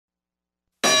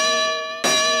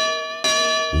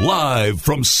Live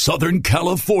from Southern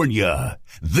California,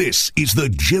 this is the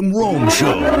Jim Rome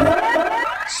Show.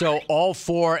 So all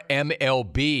four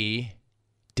MLB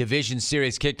division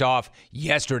series kicked off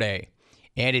yesterday,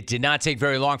 and it did not take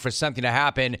very long for something to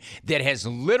happen that has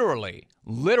literally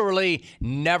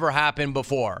never happened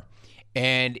before.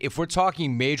 And if we're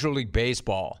talking Major League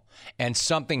Baseball and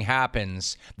something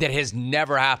happens that has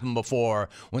never happened before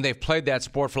when they've played that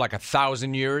sport for like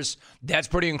 1,000 years, that's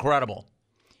pretty incredible.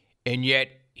 And yet,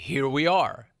 here we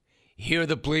are. Here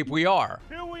the bleep we are.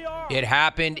 Here we are. It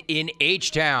happened in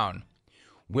H-Town,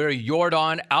 where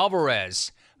Yordan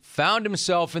Alvarez found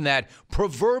himself in that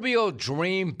proverbial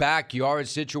dream backyard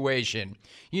situation.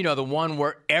 You know, the one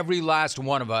where every last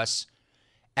one of us,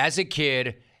 as a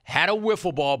kid, had a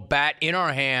wiffle ball bat in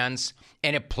our hands,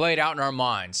 and it played out in our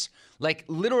minds. Like,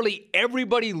 literally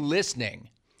everybody listening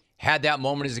had that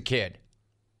moment as a kid.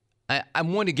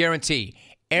 I'm willing to guarantee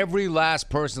every last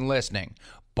person listening,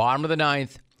 bottom of the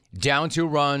ninth, down 2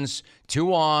 runs,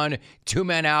 2 on, 2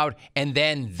 men out, and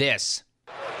then this.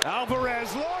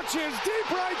 Alvarez launches deep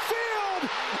right field,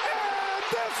 and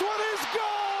this one is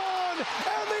gone,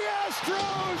 and the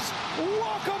Astros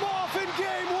walk them off in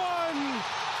Game 1.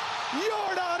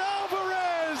 Yordan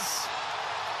Alvarez,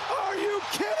 are you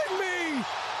kidding me?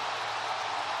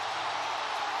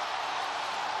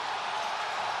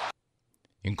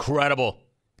 Incredible.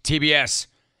 TBS.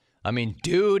 I mean,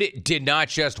 dude did not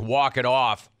just walk it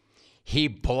off. He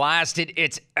blasted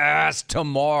its ass to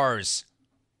Mars.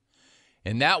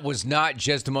 And that was not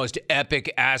just the most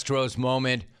epic Astros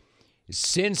moment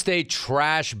since they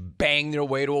banged their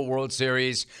way to a World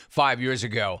Series 5 years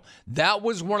ago. That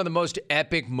was one of the most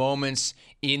epic moments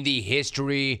in the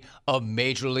history of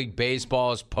Major League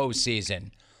Baseball's postseason.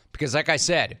 Because like I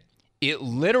said, it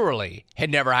literally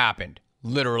had never happened.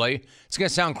 Literally. It's going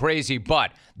to sound crazy,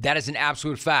 but that is an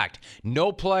absolute fact.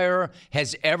 No player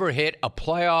has ever hit a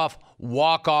playoff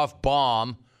walk-off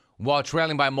bomb while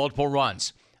trailing by multiple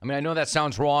runs. I mean, I know that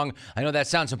sounds wrong. I know that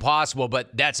sounds impossible,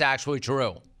 but that's actually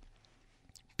true.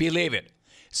 Believe it.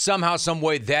 Somehow, some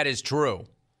way, that is true.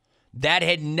 That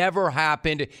had never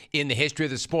happened in the history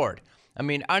of the sport. I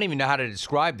mean, I don't even know how to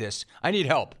describe this. I need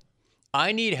help.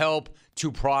 I need help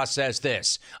to process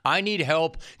this. I need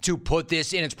help to put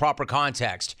this in its proper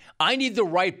context. I need the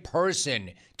right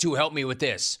person to help me with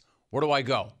this. Where do I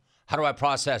go? How do I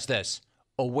process this?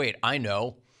 Oh, wait, I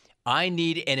know. I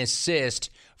need an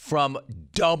assist from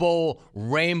Double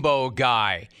Rainbow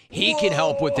Guy. He can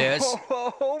help with this.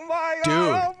 Oh, my God.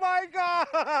 Dude. Oh, my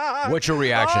God. What's your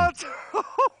reaction? Oh,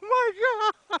 my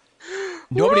God.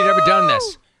 Nobody had ever done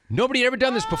this. Nobody had ever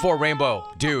done this before, Rainbow.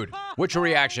 Dude, what's your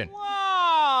reaction?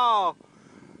 Wow.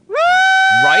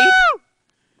 Right?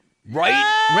 Right,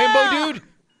 Yeah. Rainbow Dude?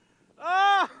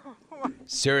 Oh,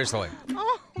 Seriously.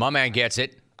 My man gets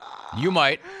it. You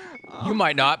might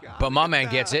not, but my man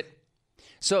gets it.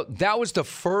 So that was the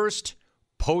first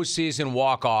postseason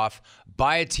walk-off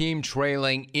by a team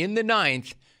trailing in the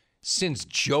 9th since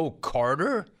Joe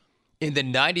Carter in the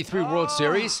 93 World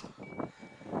Series.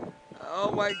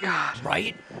 oh my God.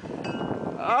 Right?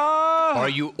 Oh. Are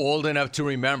you old enough to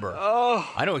remember? Oh.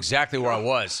 I know exactly where I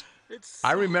was.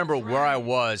 I remember where I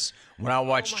was when I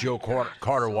watched Joe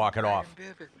Carter walk it off.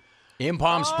 In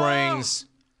Palm Springs,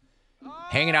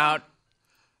 hanging out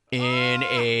in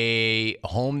a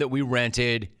home that we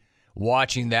rented,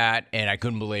 watching that, and I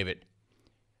couldn't believe it.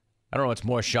 I don't know what's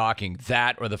more shocking,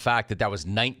 that or the fact that that was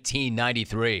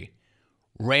 1993.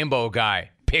 Rainbow Guy,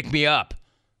 pick me up.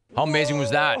 How amazing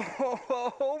was that?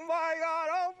 Oh my God.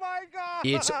 Oh my God.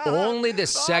 It's only the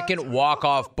second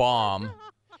walk-off bomb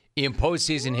in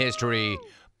postseason history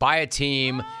by a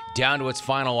team down to its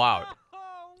final out.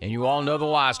 And you all know the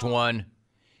last one.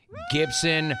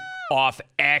 Gibson off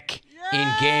Eck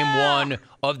in Game 1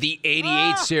 of the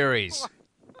 88 series.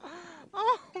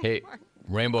 Hey,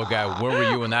 Rainbow Guy, where were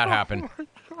you when that happened?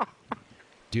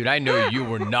 Dude, I know you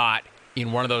were not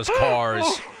in one of those cars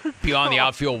beyond the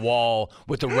outfield wall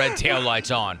with the red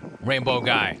taillights on. Rainbow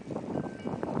Guy.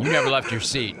 You never left your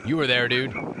seat. You were there,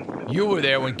 dude. You were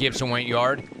there when Gibson went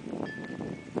yard.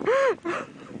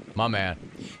 My man.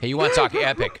 Hey, you want to talk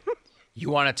epic? You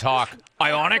want to talk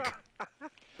Ionic?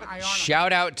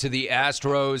 Shout out to the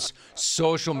Astros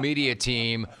social media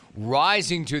team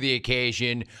rising to the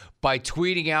occasion by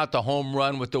tweeting out the home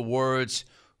run with the words,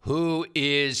 "Who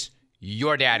is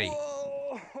your daddy?"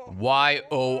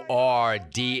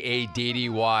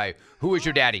 Y-O-R-D-A-D-D-Y. Who is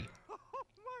your daddy?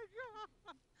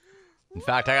 In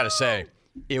fact, I got to say,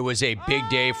 it was a big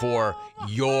day for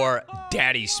your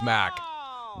daddy smack.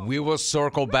 We will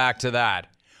circle back to that.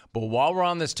 But while we're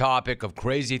on this topic of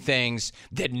crazy things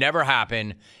that never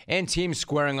happen and teams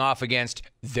squaring off against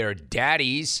their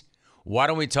daddies, why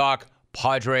don't we talk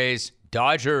Padres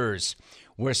Dodgers,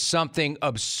 where something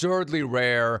absurdly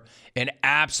rare and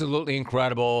absolutely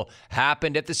incredible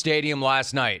happened at the stadium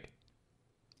last night.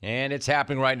 And it's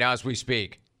happening right now as we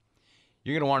speak.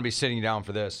 You're going to want to be sitting down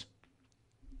for this.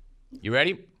 You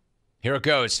ready? Here it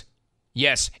goes.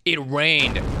 Yes, it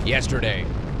rained yesterday.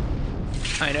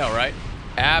 I know, right?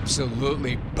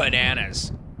 Absolutely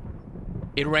bananas.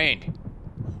 It rained.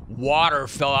 Water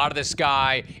fell out of the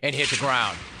sky and hit the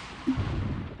ground.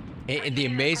 And the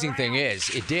amazing thing is,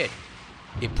 it did.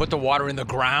 It put the water in the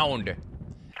ground.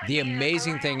 The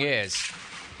amazing thing is,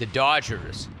 the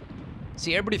Dodgers.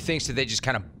 See, everybody thinks that they just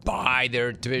kind of buy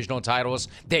their divisional titles.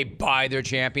 They buy their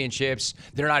championships.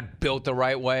 They're not built the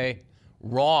right way.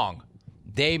 Wrong.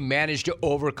 They managed to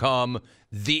overcome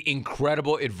the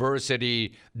incredible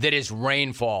adversity that is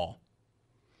rainfall.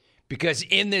 Because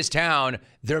in this town,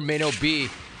 there may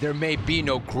be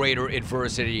no greater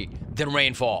adversity than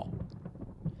rainfall.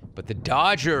 But the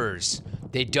Dodgers,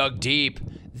 they dug deep.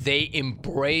 They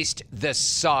embraced the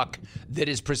suck that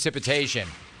is precipitation.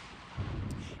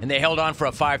 And they held on for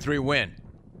a 5-3 win.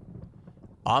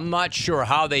 I'm not sure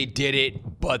how they did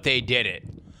it, but they did it.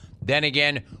 Then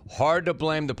again, hard to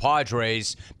blame the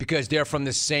Padres because they're from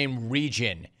the same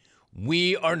region.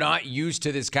 We are not used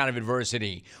to this kind of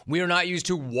adversity. We are not used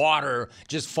to water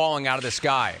just falling out of the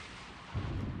sky.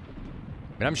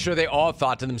 And I'm sure they all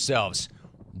thought to themselves,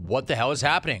 what the hell is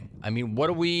happening? I mean, what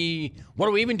are we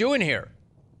even doing here?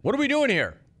 What are we doing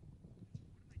here?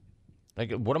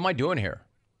 Like, what am I doing here?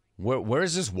 Where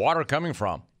is this water coming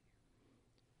from?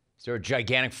 Is there a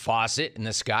gigantic faucet in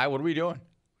the sky? What are we doing?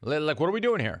 Like, what are we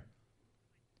doing here?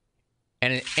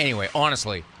 And anyway,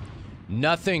 honestly,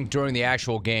 nothing during the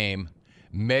actual game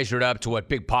measured up to what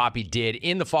Big Papi did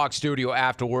in the Fox studio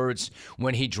afterwards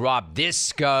when he dropped this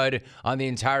scud on the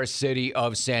entire city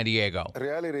of San Diego. The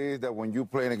reality is that when you're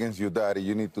playing against your daddy,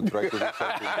 you need to try to do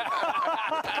something different.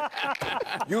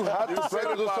 You have to try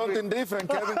to do something different,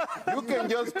 Kevin. You can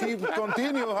just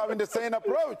continue having the same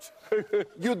approach.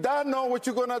 Your dad know what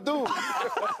you're going to do.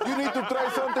 You need to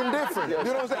try something different. You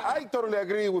know what I'm saying? I totally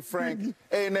agree with Frank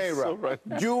and Nara. So right.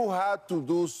 You have to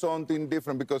do something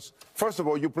different because, first of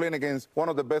all, you're playing against one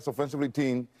of the best offensively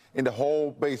team in the whole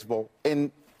baseball.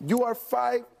 And you are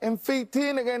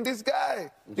 5-15 against this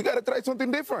guy. You got to try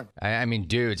something different. I mean,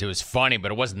 dudes, it was funny,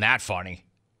 but it wasn't that funny.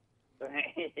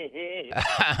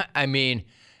 I mean,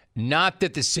 not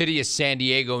that the city of San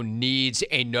Diego needs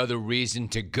another reason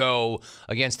to go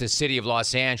against the city of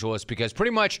Los Angeles because pretty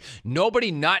much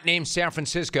nobody not named San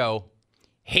Francisco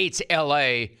hates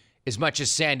L.A. as much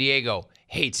as San Diego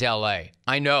hates L.A.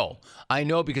 I know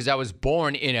because I was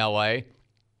born in L.A.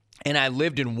 and I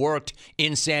lived and worked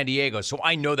in San Diego, so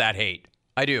I know that hate.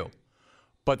 I do.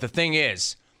 But the thing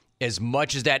is, as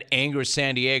much as that angers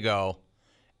San Diego,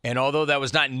 and although that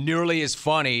was not nearly as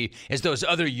funny as those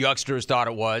other yucksters thought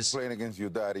it was, playing against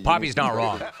your daddy, Papi's not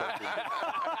wrong.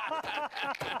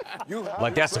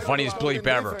 Like, that's the funniest bleep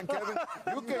ever.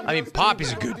 I mean,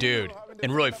 Papi's a good dude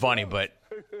and really funny, but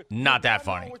not that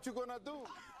funny.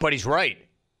 But he's right.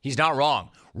 He's not wrong.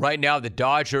 Right now, the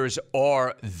Dodgers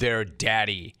are their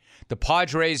daddy. The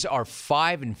Padres are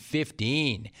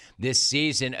 5-15 this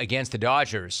season against the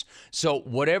Dodgers. So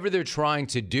whatever they're trying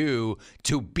to do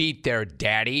to beat their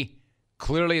daddy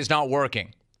clearly is not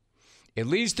working. At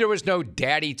least there was no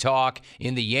daddy talk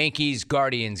in the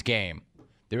Yankees-Guardians game.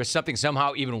 There was something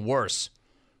somehow even worse,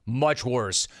 much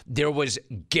worse. There was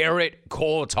Garrett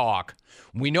Cole talk.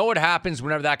 We know what happens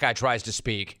whenever that guy tries to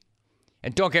speak.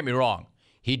 And don't get me wrong,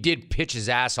 he did pitch his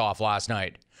ass off last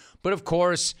night. But of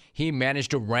course, he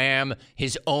managed to ram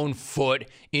his own foot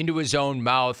into his own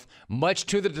mouth, much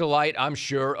to the delight, I'm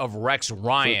sure, of Rex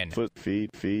Ryan. Foot, feet,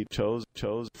 toes,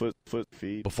 foot,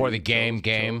 feet. Before the game.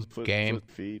 Foot,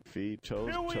 feet,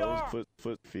 toes,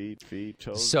 foot, feet,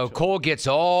 toes. So Cole gets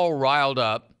all riled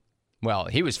up. Well,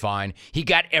 he was fine. He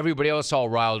got everybody else all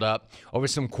riled up over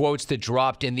some quotes that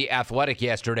dropped in The Athletic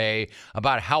yesterday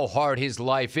about how hard his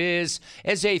life is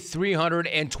as a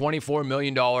 $324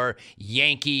 million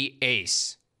Yankee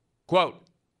ace. Quote,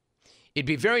 "It'd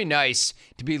be very nice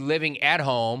to be living at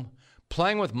home,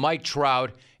 playing with Mike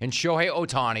Trout and Shohei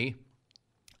Ohtani.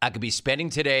 I could be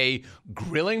spending today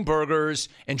grilling burgers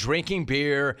and drinking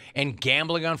beer and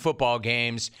gambling on football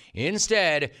games.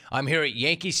 Instead, I'm here at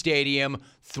Yankee Stadium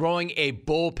throwing a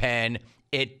bullpen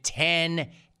at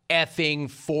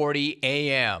 10:40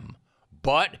 a.m.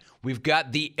 But we've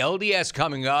got the LDS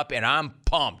coming up, and I'm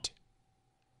pumped."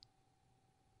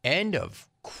 End of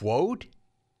quote.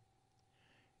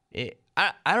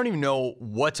 I don't even know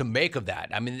what to make of that.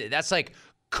 I mean, that's like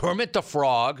Kermit the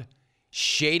Frog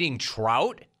shading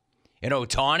Trout and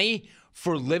Ohtani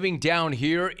for living down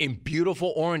here in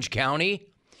beautiful Orange County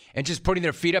and just putting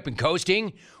their feet up and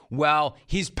coasting while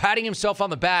he's patting himself on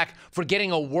the back for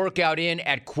getting a workout in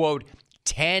at, quote,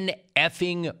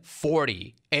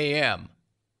 10:40 a.m.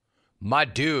 My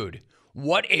dude,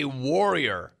 what a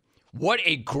warrior. What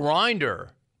a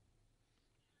grinder.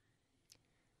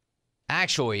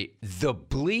 Actually, the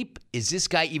bleep is this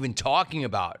guy even talking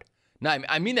about? No,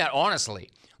 I mean that honestly.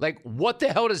 Like, what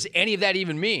the hell does any of that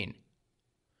even mean?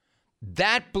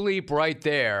 That bleep right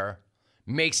there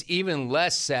makes even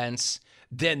less sense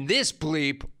than this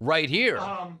bleep right here.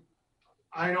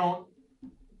 I don't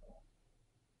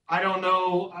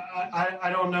know. I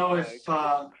don't know if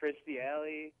Christy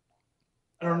Alley.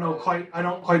 I don't quite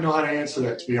know how to answer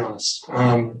that, to be honest.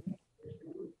 I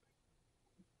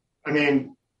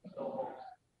mean,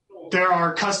 there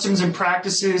are customs and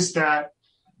practices that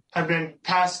have been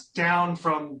passed down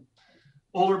from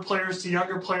older players to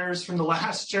younger players, from the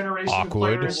last generation of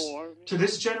players to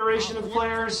this generation of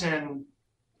players, and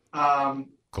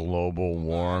global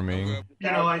warming.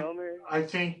 You know, I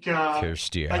think there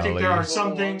are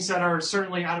some things that are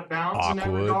certainly out of bounds in that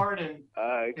regard, and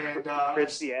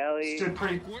Christy Alley stood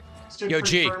pretty firm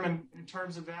in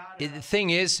terms of that. The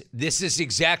thing is, this is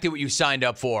exactly what you signed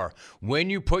up for. When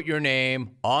you put your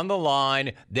name on the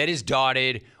line that is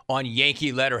dotted on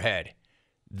Yankee letterhead.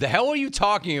 The hell are you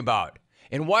talking about?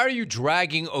 And why are you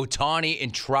dragging Ohtani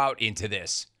and Trout into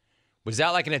this? Was that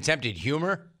like an attempt at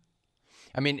humor?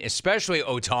 I mean, especially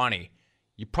Ohtani.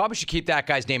 You probably should keep that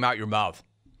guy's name out your mouth.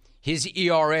 His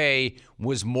ERA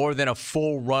was more than a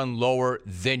full run lower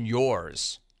than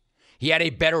yours. He had a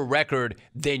better record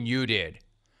than you did.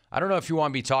 I don't know if you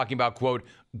want to be talking about, quote,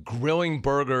 grilling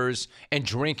burgers and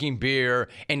drinking beer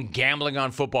and gambling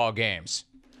on football games.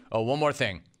 Oh, one more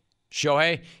thing.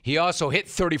 Shohei, he also hit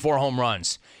 34 home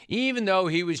runs, even though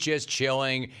he was just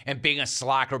chilling and being a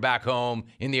slacker back home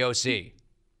in the OC.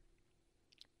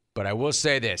 But I will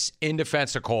say this, in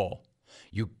defense of Cole,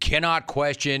 you cannot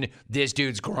question this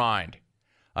dude's grind.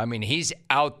 I mean, he's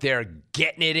out there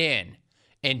getting it in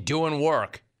and doing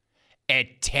work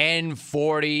at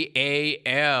 10:40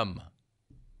 a.m.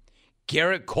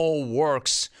 Garrett Cole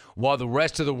works while the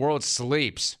rest of the world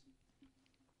sleeps.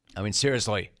 I mean,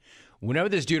 seriously, whenever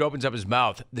this dude opens up his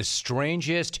mouth, the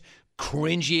strangest,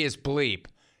 cringiest bleep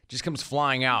just comes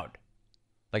flying out.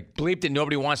 Like bleep that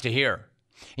nobody wants to hear.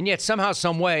 And yet somehow,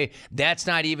 some way, that's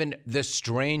not even the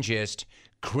strangest,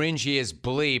 cringiest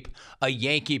bleep a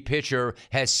Yankee pitcher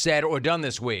has said or done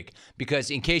this week. Because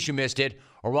in case you missed it,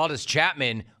 Aroldis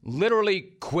Chapman literally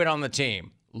quit on the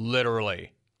team.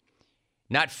 Literally.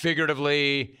 Not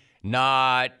figuratively,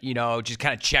 not, just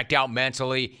kind of checked out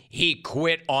mentally. He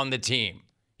quit on the team.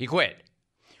 He quit.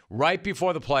 Right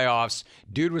before the playoffs,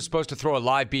 dude was supposed to throw a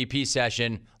live BP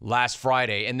session last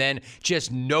Friday and then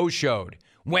just no-showed.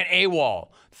 Went AWOL,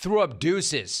 threw up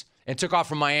deuces, and took off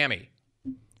from Miami,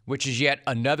 which is yet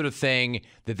another thing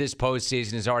that this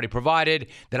postseason has already provided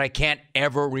that I can't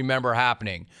ever remember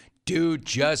happening. Dude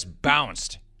just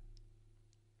bounced.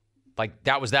 Like,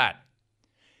 that was that.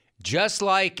 Just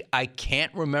like I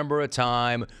can't remember a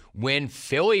time when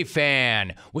Philly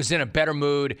fan was in a better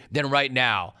mood than right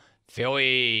now.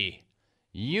 Philly,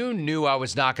 you knew I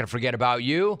was not going to forget about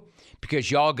you because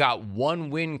y'all got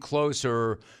one win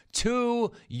closer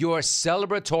to your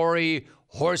celebratory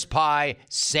horse pie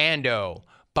sando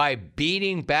by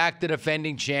beating back the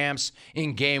defending champs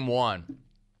in Game 1.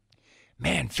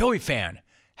 Man, Philly fan,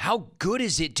 how good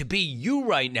is it to be you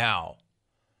right now?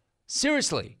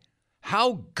 Seriously,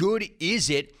 how good is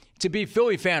it to be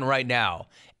Philly fan right now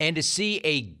and to see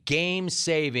a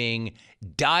game-saving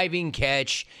diving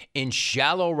catch in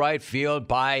shallow right field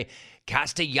by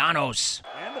Castellanos?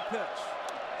 And the pitch.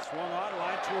 Swung on,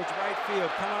 line towards right field.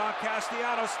 Coming on,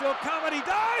 Castellanos still coming. He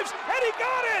dives, and he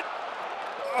got it!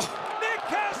 Nick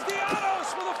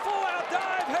Castellanos with a full-out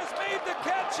dive has made the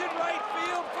catch in right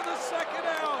field for the second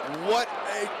out. What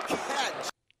a catch!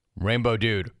 Rainbow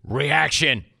Dude,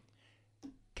 reaction.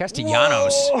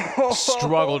 Castellanos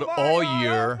struggled all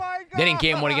year. Then in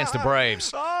Game 1 against the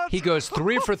Braves, he goes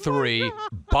 3 for 3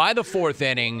 by the 4th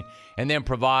inning and then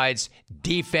provides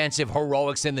defensive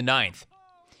heroics in the 9th.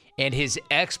 And his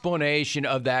explanation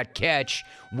of that catch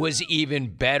was even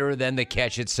better than the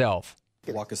catch itself.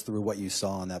 Walk us through what you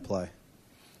saw on that play.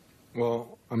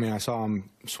 Well, I mean, I saw him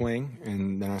swing,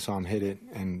 and then I saw him hit it,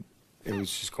 and it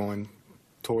was just going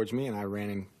towards me, and I ran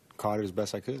and caught it as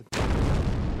best I could.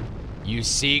 You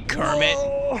see, Kermit,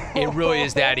 it really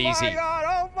is that easy.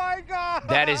 Oh, my God.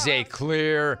 That is a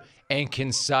clear and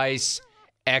concise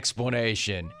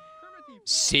explanation.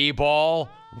 See ball,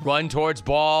 run towards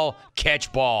ball,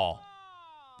 catch ball.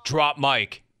 Drop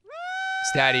mic.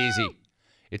 It's that easy.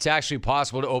 It's actually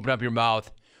possible to open up your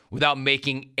mouth without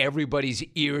making everybody's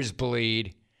ears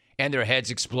bleed and their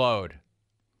heads explode.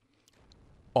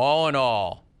 All in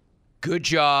all, good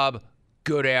job,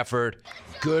 good effort,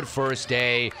 good first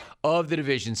day of the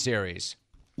Division Series.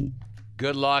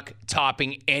 Good luck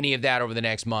topping any of that over the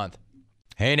next month.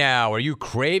 Hey now, are you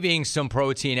craving some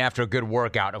protein after a good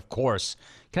workout? Of course.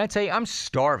 Can I tell you, I'm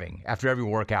starving after every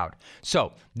workout.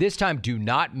 So this time, do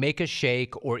not make a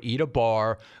shake or eat a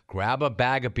bar. Grab a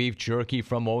bag of beef jerky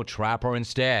from Old Trapper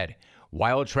instead.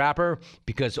 Why Old Trapper?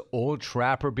 Because Old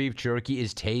Trapper beef jerky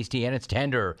is tasty and it's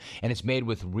tender. And it's made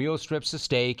with real strips of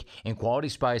steak and quality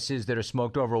spices that are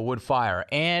smoked over a wood fire.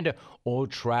 And Old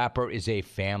Trapper is a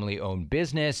family-owned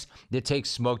business that takes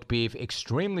smoked beef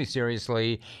extremely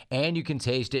seriously. And you can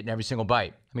taste it in every single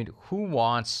bite. I mean, who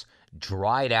wants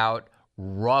dried out,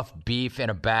 rough beef in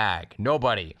a bag?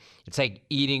 Nobody. It's like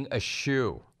eating a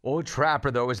shoe. Old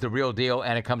Trapper, though, is the real deal,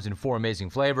 and it comes in 4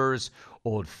 amazing flavors.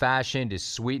 Old Fashioned is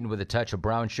sweetened with a touch of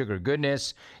brown sugar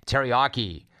goodness.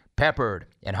 Teriyaki, peppered,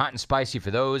 and hot and spicy for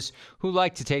those who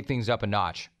like to take things up a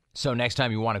notch. So next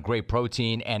time you want a great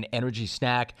protein and energy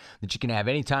snack that you can have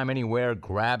anytime, anywhere,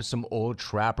 grab some Old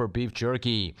Trapper beef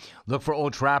jerky. Look for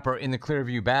Old Trapper in the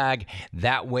Clearview bag.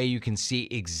 That way you can see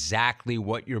exactly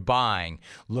what you're buying.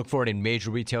 Look for it in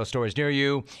major retail stores near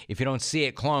you. If you don't see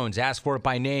it, clones, ask for it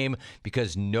by name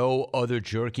because no other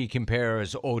jerky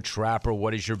compares. Old Trapper,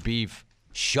 what is your beef?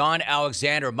 Sean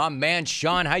Alexander, my man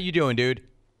Sean, how you doing, dude?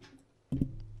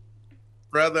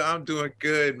 Brother, I'm doing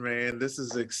good, man. This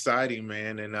is exciting,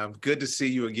 man, and good to see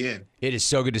you again. It is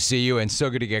so good to see you and so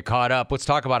good to get caught up. Let's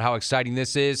talk about how exciting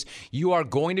this is. You are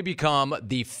going to become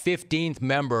the 15th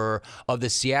member of the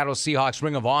Seattle Seahawks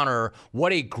Ring of Honor.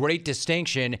 What a great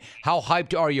distinction. How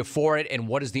hyped are you for it, and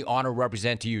what does the honor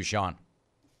represent to you, Sean?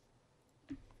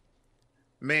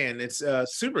 Man, it's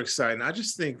super exciting. I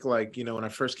just think, like, you know, when I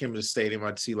first came to the stadium,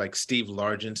 I'd see, like, Steve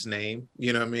Largent's name,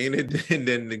 you know what I mean? And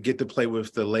then to get to play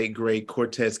with the late, great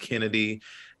Cortez Kennedy,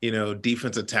 you know,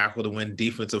 defensive tackle to win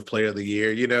Defensive Player of the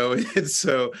Year, you know? And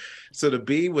so to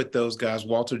be with those guys,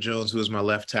 Walter Jones, who is my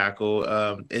left tackle,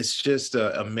 it's just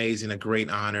amazing, a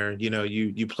great honor. You know,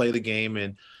 you play the game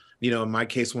and, you know, in my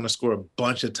case, want to score a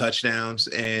bunch of touchdowns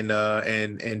and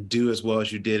do as well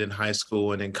as you did in high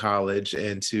school and in college,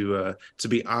 and to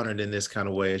be honored in this kind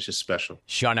of way is just special.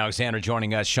 Sean Alexander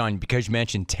joining us. Sean, because you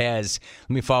mentioned Tez, let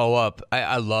me follow up.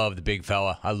 I love the big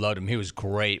fella. I loved him. He was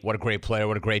great. What a great player.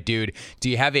 What a great dude.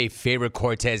 Do you have a favorite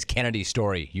Cortez Kennedy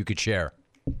story you could share?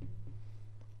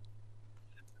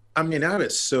 I mean, I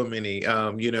have so many.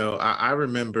 You know, I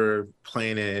remember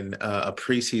playing in a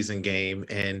preseason game,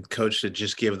 and coach would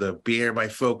just give be everybody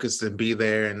focused and be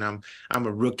there. And I'm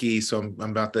a rookie, so I'm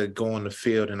about to go on the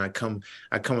field, and I come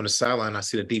on the sideline. I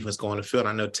see the defense go on the field.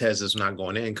 I know Tez is not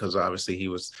going in because obviously he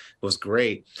was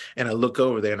great. And I look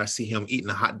over there and I see him eating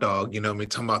a hot dog. You know, me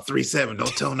talking about 3-7. Don't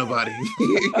tell nobody.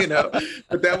 You know,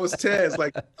 but that was Tez.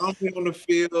 Like, on the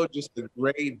field, just a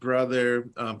great brother.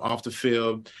 Off the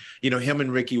field, you know, him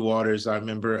and Ricky Waters. I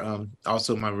remember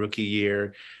also my rookie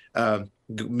year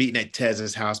meeting at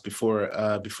Tez's house before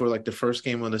like the first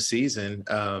game of the season,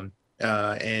 and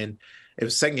it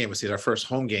was second game of the season, our first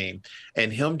home game,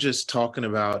 and him just talking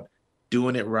about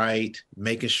doing it right,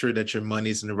 making sure that your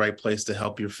money's in the right place to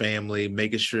help your family,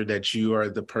 making sure that you are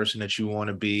the person that you want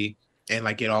to be. And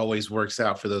like, it always works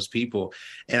out for those people.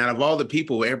 And out of all the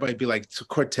people, everybody be like,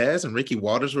 Cortez and Ricky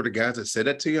Waters were the guys that said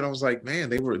that to you. And I was like, man,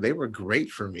 they were great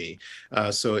for me.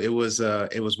 So it was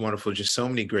wonderful. Just so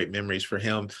many great memories for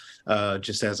him,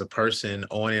 just as a person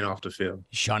on and off the field.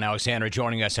 Sean Alexander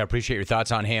joining us. I appreciate your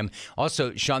thoughts on him.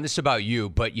 Also, Sean, this is about you,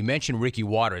 but you mentioned Ricky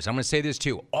Waters. I'm going to say this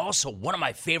too. Also, one of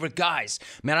my favorite guys.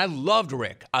 Man, I loved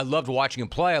Rick. I loved watching him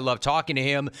play. I loved talking to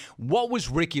him. What was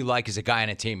Ricky like as a guy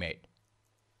and a teammate?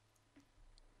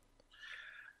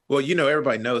 Well, you know,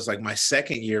 everybody knows, like, my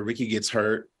second year, Ricky gets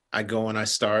hurt. I go and I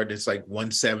start. It's like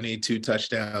 170, 2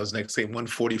 touchdowns. Next game,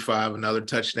 145, another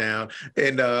touchdown.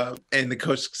 And the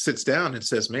coach sits down and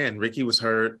says, man, Ricky was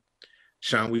hurt.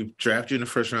 Sean, we drafted you in the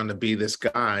first round to be this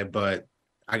guy, but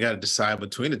I got to decide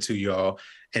between the two of y'all.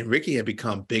 And Ricky had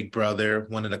become big brother,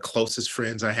 one of the closest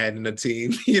friends I had in the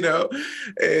team, you know,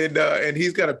 and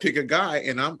he's got to pick a guy.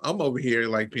 And I'm over here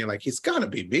like being like, it's got to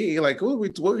be me. Like, what are we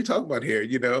talking about here,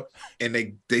 you know? And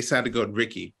they decided to go with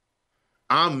Ricky.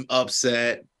 I'm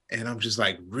upset. And I'm just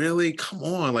like, really? Come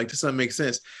on. Like, this doesn't make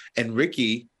sense. And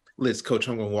Ricky lets Coach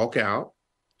Holmgren walk out.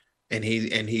 And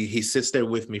he sits there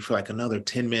with me for like another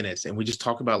 10 minutes. And we just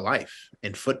talk about life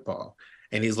and football.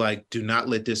 And he's like, do not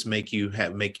let this make you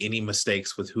make any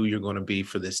mistakes with who you're going to be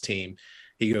for this team.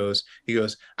 He goes,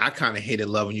 I kind of hated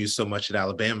loving you so much at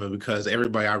Alabama because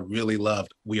everybody I really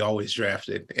loved, we always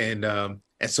drafted. And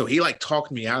so he like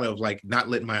talked me out of like not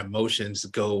letting my emotions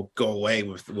go away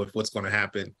with what's going to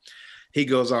happen. He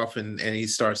goes off and he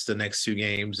starts the next 2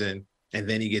 games and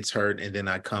then he gets hurt. And then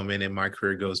I come in and my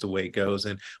career goes the way it goes.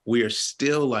 And we are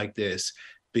still like this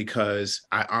because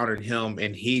I honored him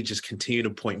and he just continued to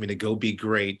point me to go be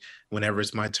great whenever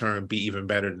it's my turn, be even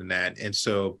better than that. And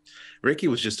so Ricky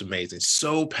was just amazing.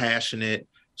 So passionate,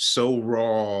 so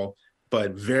raw,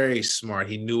 but very smart.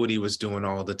 He knew what he was doing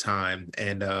all the time.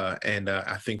 And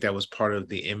I think that was part of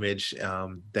the image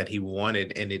that he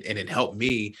wanted. And it helped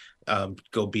me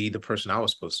go be the person I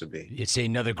was supposed to be. It's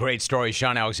another great story.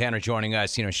 Shaun Alexander joining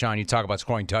us. Shaun, you talk about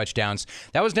scoring touchdowns.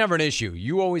 That was never an issue.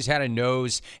 You always had a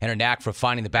nose and a knack for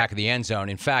finding the back of the end zone.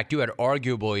 In fact, you had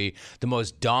arguably the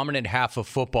most dominant half of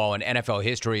football in NFL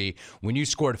history when you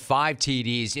scored 5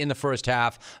 TDs in the first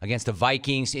half against the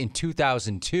Vikings in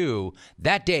 2002.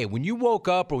 That day, when you woke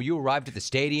up or you arrived at the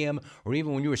stadium or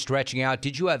even when you were stretching out,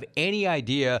 did you have any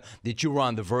idea that you were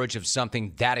on the verge of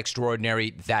something that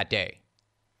extraordinary that day?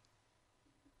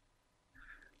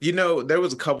 There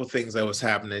was a couple things that was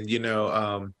happening.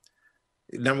 Number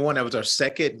one, that was our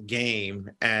second game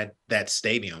at that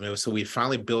stadium. So we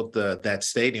finally built that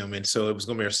stadium, and so it was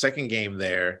going to be our second game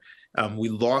there. We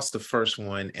lost the first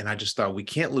one, and I just thought we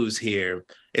can't lose here.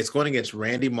 It's going against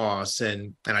Randy Moss,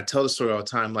 and I tell the story all the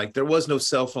time. Like there was no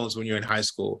cell phones when you're in high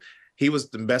school. He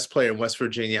was the best player in West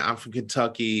Virginia. I'm from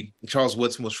Kentucky. Charles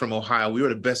Woodson was from Ohio. We were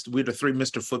the best. We were the 3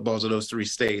 Mr. Footballs of those 3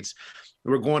 states. We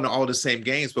were going to all the same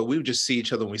games, but we would just see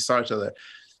each other when we saw each other.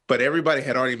 But everybody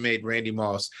had already made Randy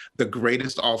Moss the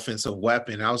greatest offensive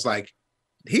weapon. I was like,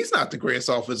 he's not the greatest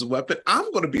offensive weapon.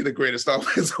 I'm going to be the greatest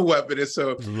offensive weapon. And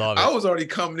so I was already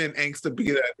coming in angst to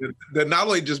be that not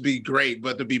only just be great,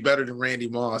 but to be better than Randy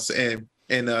Moss. And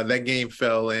that game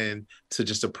fell into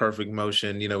just a perfect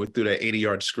motion. We threw that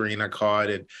 80-yard screen I caught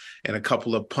and a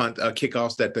couple of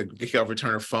kickoffs that the kickoff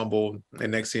returner fumbled.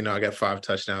 And next thing you know, I got 5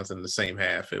 touchdowns in the same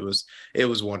half. It was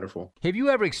wonderful. Have you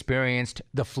ever experienced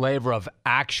the flavor of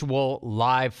actual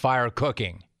live fire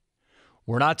cooking?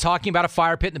 We're not talking about a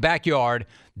fire pit in the backyard.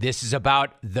 This is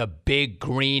about the Big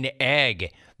Green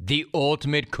Egg, the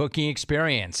ultimate cooking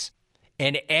experience.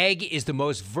 An egg is the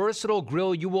most versatile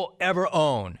grill you will ever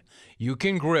own. You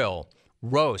can grill,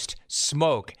 roast,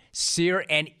 smoke, sear,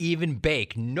 and even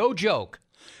bake. No joke.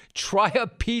 Try a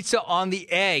pizza on the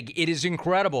egg. It is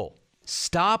incredible.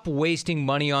 Stop wasting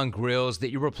money on grills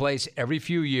that you replace every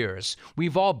few years.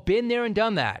 We've all been there and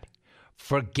done that.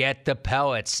 Forget the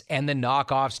pellets and the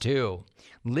knockoffs too.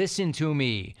 Listen to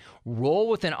me. Roll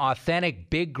with an authentic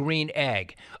Big Green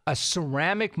Egg, a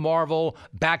ceramic marvel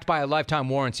backed by a lifetime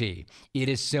warranty. It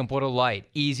is simple to light,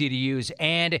 easy to use,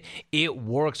 and it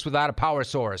works without a power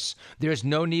source. There's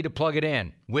no need to plug it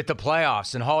in. With the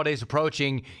playoffs and holidays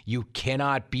approaching, you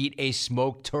cannot beat a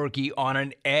smoked turkey on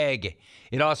an egg.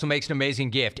 It also makes an amazing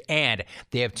gift, and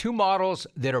they have 2 models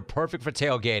that are perfect for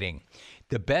tailgating.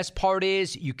 The best part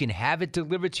is you can have it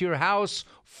delivered to your house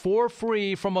for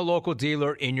free from a local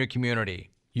dealer in your community.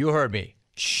 You heard me.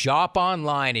 Shop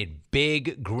online at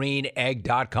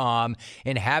biggreenegg.com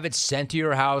and have it sent to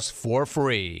your house for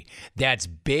free. That's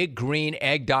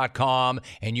biggreenegg.com,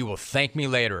 and you will thank me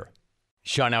later.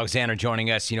 Shaun Alexander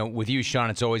joining us. With you, Shaun,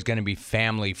 it's always going to be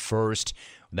family first.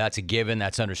 That's a given.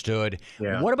 That's understood.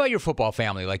 Yeah. What about your football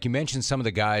family? Like you mentioned some of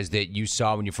the guys that you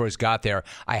saw when you first got there.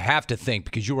 I have to think,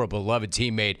 because you were a beloved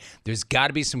teammate, there's got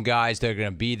to be some guys that are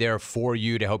going to be there for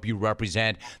you to help you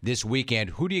represent this weekend.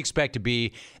 Who do you expect to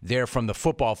be there from the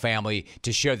football family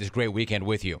to share this great weekend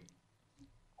with you?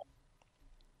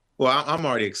 Well, I'm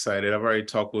already excited. I've already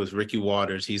talked with Ricky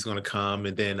Watters. He's going to come.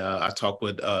 And then I talked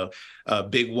with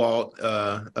Big Walt,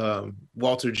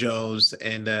 Walter Jones.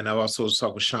 And then I've also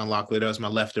talked with Sean Lockley. Those my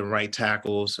left and right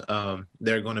tackles.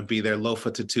 They're going to be there.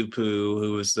 Lofa Tatupu,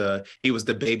 who was he was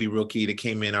the baby rookie that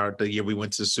came in the year we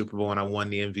went to the Super Bowl and I won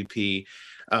the MVP.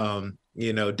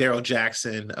 Daryl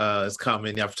Jackson is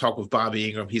coming. I've talked with Bobby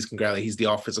Ingram. He's the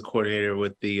offensive coordinator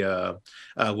with the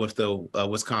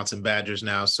Wisconsin Badgers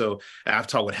now. So I've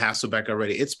talked with Hasselbeck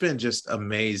already. It's been just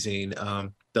amazing.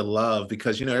 The love,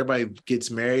 because everybody gets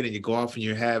married and you go off and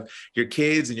you have your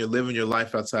kids and you're living your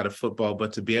life outside of football.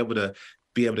 But to be able to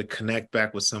connect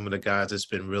back with some of the guys, it's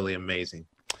been really amazing.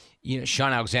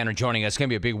 Shaun Alexander joining us. It's going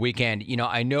to be a big weekend.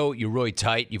 I know you're really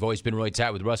tight. You've always been really tight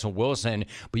with Russell Wilson,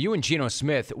 but you and Geno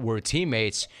Smith were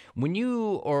teammates. When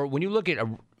you look at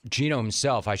Geno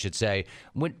himself, I should say,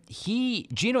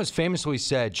 Geno's famously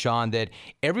said, Sean, that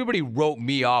everybody wrote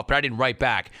me off, but I didn't write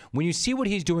back. When you see what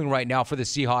he's doing right now for the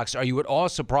Seahawks, are you at all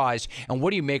surprised? And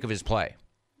what do you make of his play?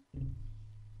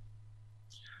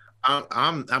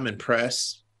 I'm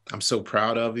impressed. I'm so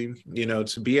proud of him,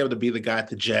 to be able to be the guy at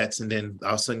the Jets, and then all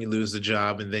of a sudden you lose the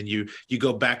job, and then you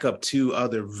go back up two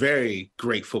other very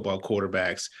great football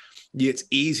quarterbacks. It's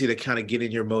easy to kind of get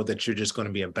in your mode that you're just going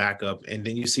to be a backup. And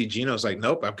then you see Geno's like,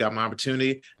 nope, I've got my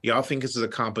opportunity. Y'all think this is a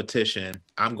competition.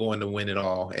 I'm going to win it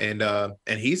all. And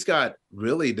he's got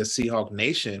really the Seahawk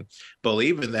Nation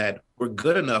believing that we're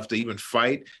good enough to even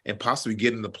fight and possibly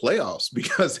get in the playoffs,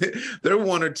 because there are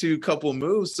one or two couple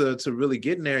moves to really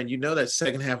get in there. And that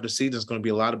second half of the season is going to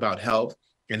be a lot about health,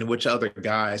 and which other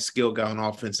guy, skill guy on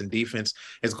offense and defense,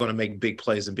 is going to make big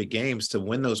plays in big games to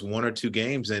win those one or two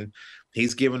games. And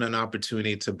he's given an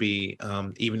opportunity to be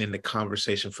even in the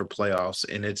conversation for playoffs,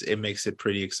 and it makes it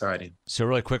pretty exciting. So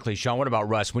really quickly, Sean, what about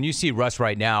Russ? When you see Russ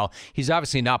right now, he's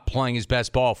obviously not playing his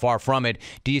best ball, far from it.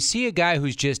 Do you see a guy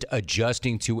who's just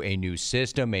adjusting to a new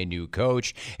system, a new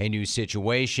coach, a new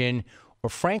situation? Or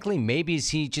frankly, maybe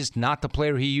is he just not the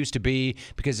player he used to be?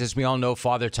 Because as we all know,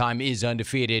 Father Time is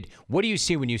undefeated. What do you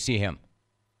see when you see him?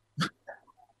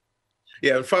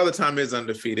 Yeah, Father Time is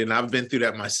undefeated, and I've been through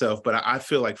that myself. But I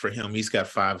feel like for him, he's got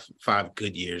five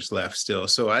good years left still.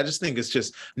 So I just think it's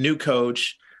just new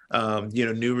coach,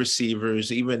 new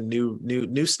receivers, even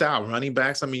new style running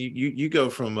backs. I mean, you go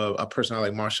from a person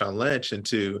like Marshawn Lynch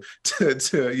into to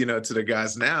the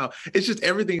guys now. It's just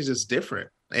everything's just different,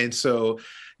 and so.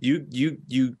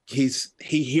 He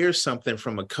hears something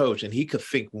from a coach, and he could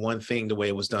think one thing the way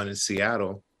it was done in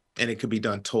Seattle, and it could be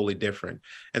done totally different.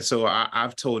 And so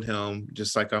I've told him,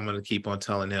 just like I'm going to keep on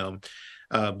telling him,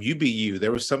 you be you.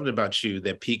 There was something about you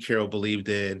that Pete Carroll believed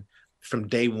in from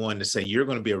day one, to say you're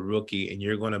going to be a rookie and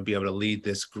you're going to be able to lead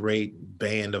this great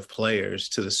band of players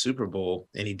to the Super Bowl.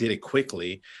 And he did it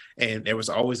quickly. And there was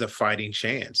always a fighting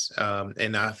chance.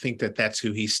 And I think that that's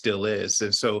who he still is.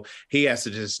 And so he has to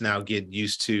just now get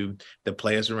used to the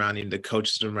players around him, the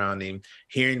coaches around him,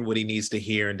 hearing what he needs to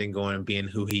hear, and then going and being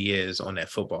who he is on that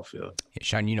football field.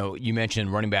 Sean, you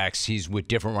mentioned running backs. He's with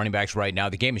different running backs right now.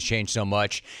 The game has changed so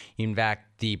much. In fact,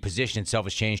 the position itself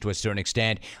has changed to a certain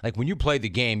extent. Like when you played the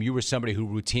game, you were somebody who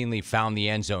routinely found the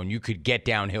end zone. You could get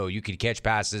downhill. You could catch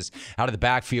passes out of the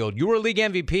backfield. You were a league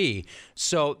MVP.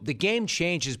 So the game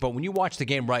changes, but when you watch the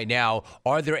game right now,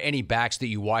 are there any backs that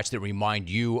you watch that remind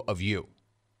you of you?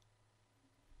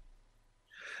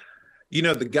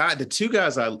 The two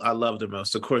guys I love the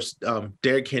most, of course,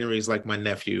 Derrick Henry is like my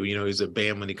nephew. He's a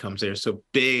bam when he comes there. So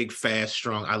big, fast,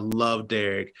 strong. I love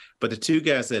Derrick. But the two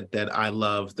guys that I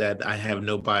love, that I have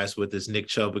no bias with, is Nick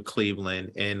Chubb at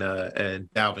Cleveland and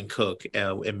Dalvin Cook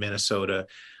in Minnesota.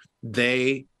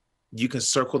 You can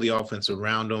circle the offense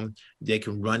around them. They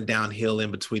can run downhill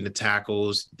in between the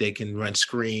tackles. They can run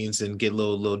screens and get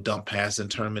little dump passes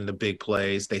and turn them into big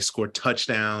plays. They score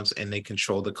touchdowns and they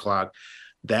control the clock.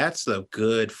 That's a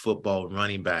good football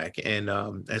running back. And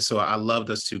so I love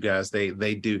those two guys. They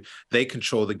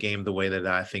control the game the way that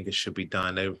I think it should be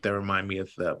done. They remind me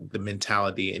of the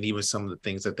mentality and even some of the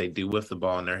things that they do with the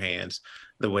ball in their hands,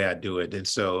 the way I do it. And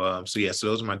so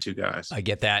those are my two guys. I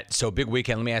get that. So big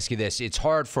weekend. Let me ask you this. It's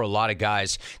hard for a lot of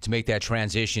guys to make that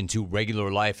transition to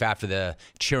regular life after the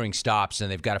cheering stops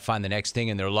and they've got to find the next thing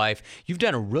in their life. You've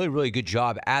done a really, really good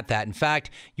job at that. In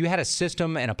fact, you had a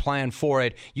system and a plan for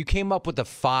it. You came up with the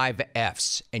 5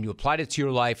 Fs and you applied it to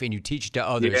your life and you teach it to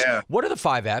others. Yeah. What are the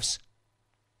 5 Fs?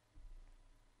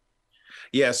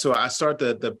 Yeah, so I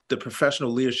started the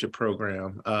professional leadership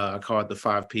program. I call it the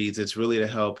 5 Ps. It's really to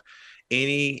help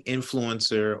any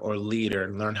influencer or leader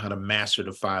learn how to master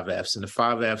the 5 Fs. And the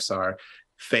 5 Fs are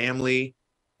family,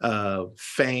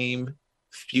 fame,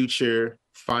 future,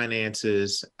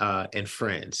 finances, and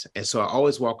friends. And so I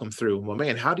always walk them through, well,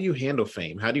 man, how do you handle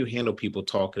fame? How do you handle people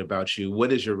talking about you?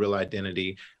 What is your real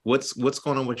identity? What's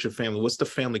going on with your family? What's the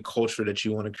family culture that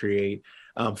you want to create?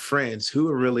 Friends, who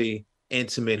are really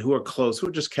intimate, who are close, who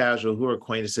are just casual, who are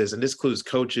acquaintances. And this includes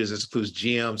coaches, this includes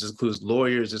GMs, this includes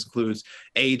lawyers, this includes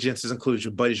agents, this includes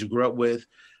your buddies you grew up with.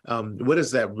 What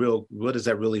does that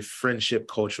really friendship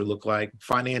culture look like?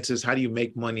 Finances, how do you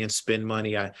make money and spend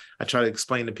money? I try to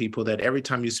explain to people that every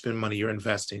time you spend money, you're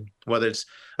investing. Whether it's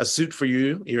a suit for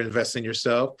you, you're investing in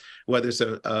yourself. Whether it's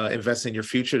investing in your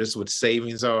future, that's what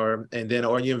savings are.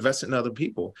 Or you invest in other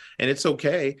people. And it's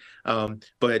okay.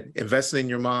 But investing in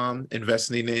your mom,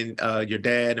 investing in your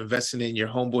dad, investing in your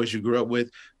homeboys you grew up with,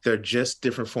 they're just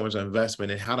different forms of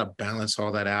investment, and how to balance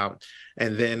all that out.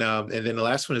 And then the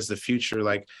last one is the future.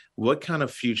 Like, what kind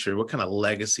of future, what kind of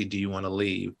legacy do you want to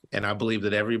leave? And I believe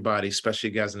that everybody,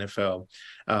 especially guys in the NFL,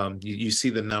 you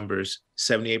see the numbers.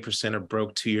 78% are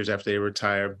broke 2 years after they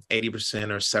retire.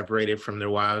 80% are separated from their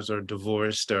wives or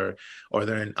divorced or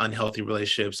they're in unhealthy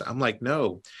relationships. I'm like,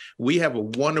 no, we have a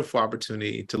wonderful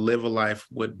opportunity to live a life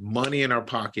with money in our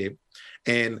pocket.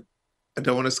 And I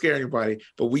don't want to scare anybody,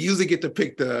 but we usually get to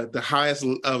pick the highest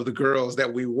of the girls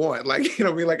that we want. Like, you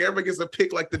know, like everybody gets to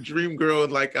pick like the dream girl.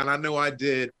 And I know I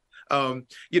did.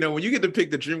 You know, when you get to pick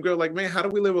the dream girl, like, man, how do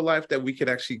we live a life that we could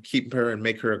actually keep her and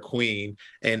make her a queen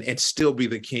and still be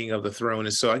the king of the throne?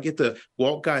 And so I get to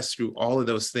walk guys through all of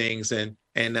those things. And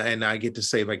I get to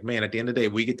say, like, man, at the end of the day,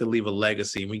 we get to leave a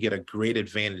legacy and we get a great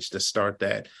advantage to start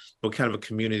that. What kind of a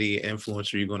community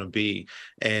influencer you're going to be?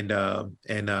 And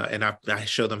I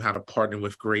show them how to partner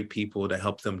with great people to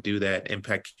help them do that,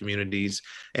 impact communities,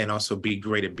 and also be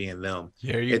great at being them.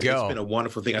 There you go. It's been a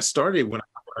wonderful thing. I started when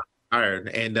I retired,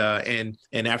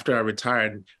 and after I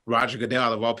retired, Roger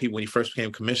Goodell, of all people, when he first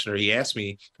became commissioner, he asked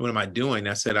me, "What am I doing?"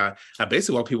 I said, "I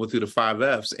basically walk people through the 5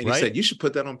 Fs," and he said, "You should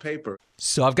put that on paper."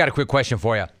 So I've got a quick question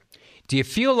for you. Do you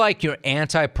feel like your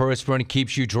antiperspirant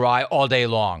keeps you dry all day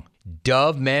long?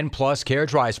 Dove Men Plus Care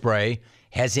Dry Spray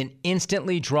has an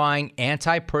instantly drying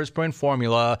antiperspirant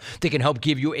formula that can help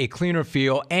give you a cleaner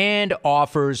feel and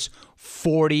offers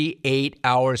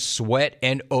 48-hour sweat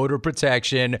and odor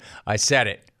protection. I said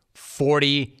it,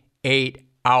 48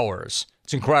 hours.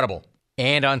 It's incredible.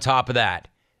 And on top of that,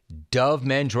 Dove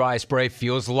Men Dry Spray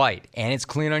feels light, and it's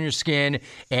clean on your skin,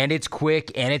 and it's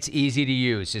quick, and it's easy to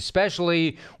use,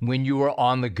 especially when you are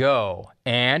on the go.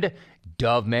 And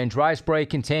Dove Men Dry Spray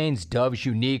contains Dove's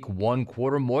unique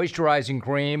 1/4 moisturizing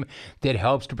cream that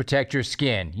helps to protect your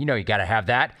skin. You know you got to have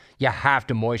that. You have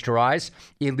to moisturize.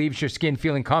 It leaves your skin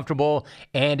feeling comfortable,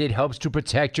 and it helps to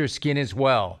protect your skin as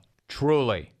well.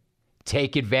 Truly,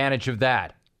 take advantage of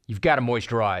that. You've got to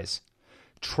moisturize.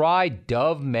 Try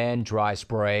Dove Men Dry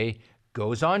Spray.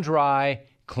 Goes on dry,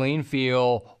 clean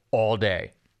feel all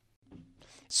day.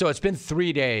 So it's been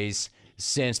 3 days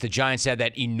since the Giants had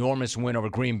that enormous win over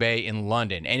Green Bay in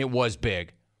London, and it was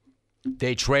big.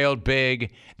 They trailed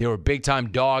big. They were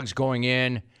big-time dogs going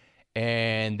in,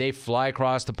 and they fly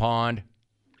across the pond,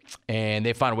 and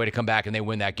they find a way to come back, and they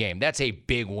win that game. That's a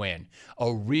big win,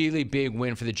 a really big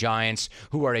win for the Giants,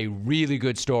 who are a really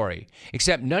good story.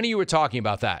 Except none of you were talking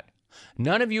about that.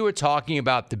 None of you are talking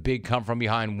about the big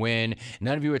come-from-behind win.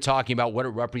 None of you are talking about what it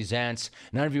represents.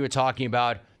 None of you are talking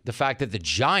about the fact that the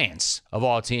Giants, of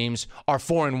all teams, are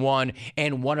 4-1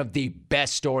 and one of the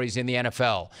best stories in the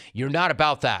NFL. You're not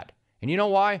about that. And you know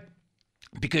why?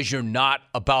 Because you're not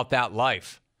about that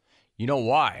life. You know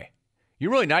why?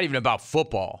 You're really not even about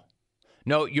football.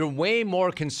 No, you're way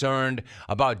more concerned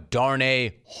about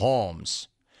Darnay Holmes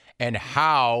and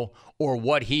how or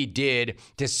what he did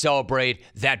to celebrate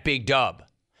that big dub.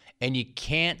 And you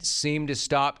can't seem to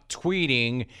stop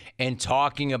tweeting and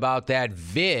talking about that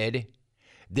vid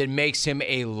that makes him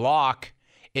a lock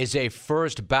as a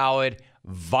first ballot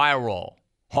viral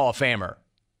Hall of Famer.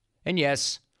 And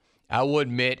yes, I will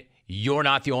admit, you're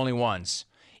not the only ones.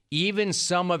 Even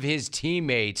some of his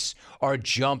teammates are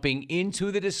jumping into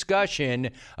the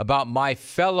discussion about my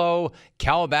fellow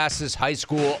Calabasas High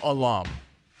School alum.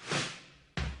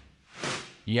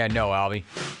 Yeah, no, Alvin.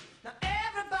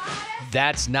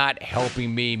 That's not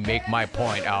helping me make my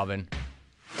point, Alvin.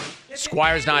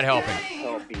 Squire's not helping.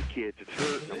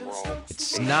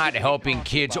 It's not helping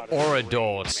kids or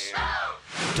adults.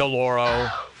 DeLauro.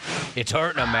 It's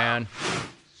hurting them, man.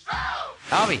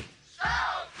 Alvie,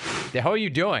 the hell are you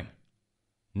doing?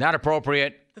 Not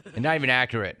appropriate and not even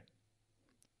accurate.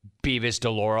 Beavis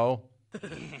DeLauro.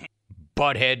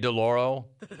 Butthead DeLauro.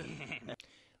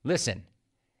 Listen,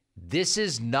 this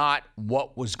is not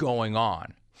what was going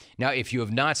on. Now, if you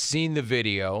have not seen the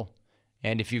video,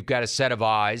 and if you've got a set of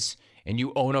eyes and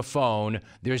you own a phone,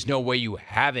 there's no way you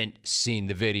haven't seen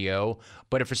the video.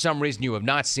 But if for some reason you have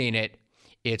not seen it,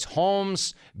 it's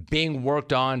Holmes being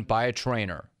worked on by a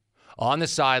trainer on the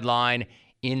sideline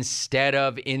instead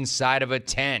of inside of a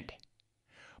tent.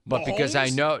 But Mahomes? Because I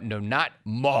know, no, not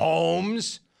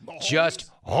Mahomes,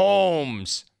 just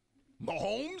Holmes.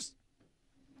 Mahomes?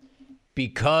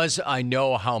 Because I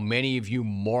know how many of you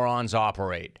morons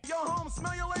operate. Yo, Holmes,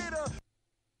 smell you later.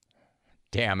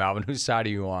 Damn, Alvin, whose side are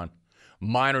you on?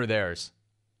 Mine or theirs?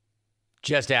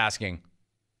 Just asking.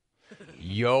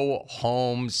 Yo,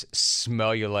 Holmes,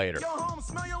 smell you later. Yo, Holmes,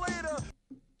 smell you later.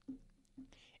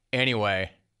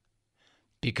 Anyway,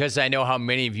 because I know how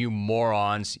many of you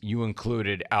morons, you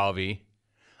included, Alvy,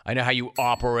 I know how you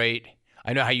operate,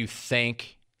 I know how you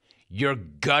think. your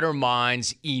gutter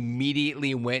minds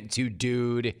immediately went to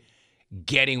dude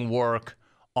getting work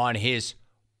on his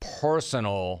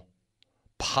personal,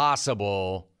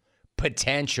 possible,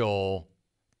 potential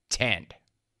tent.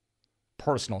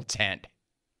 Personal tent.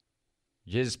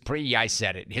 I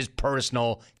said it. His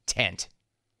personal tent.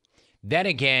 Then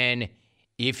again,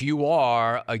 if you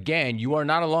are, you are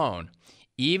not alone.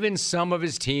 Even some of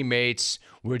his teammates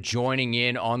were joining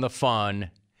in on the fun.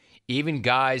 Even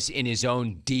guys in his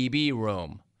own DB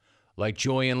room, like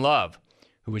Julian Love,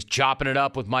 who was chopping it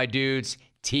up with my dudes,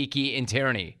 Tiki and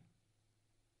Tierney.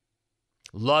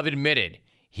 Love admitted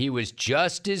he was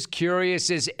just as curious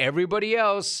as everybody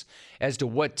else as to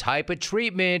what type of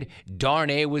treatment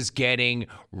Darnay was getting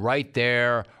right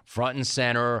there, front and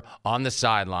center, on the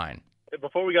sideline.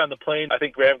 Before we got on the plane, I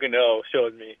think Graham Gano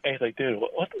showed me. And he's like, dude,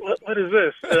 what is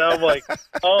this? And I'm like,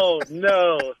 oh,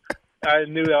 no. I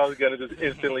knew I was going to just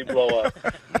instantly blow up.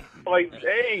 I'm like,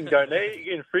 dang, Darnay, you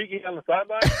getting freaky on the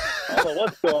sideline? I don't know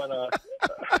what's going on.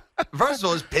 First of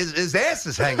all, his ass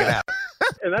is hanging out.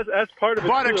 And that's part of it,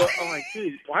 too. I'm like,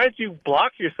 dude, why did you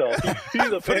block yourself? You see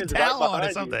the fans right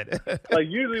behind you. Like,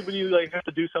 usually when you, have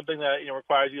to do something that,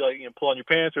 requires you, pull on your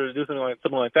pants or do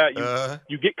something like that,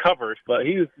 you get covered. But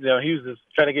he was just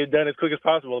trying to get it done as quick as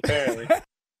possible, apparently.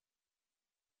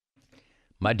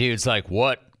 My dude's like,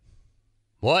 what?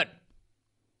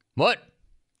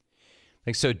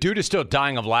 So dude is still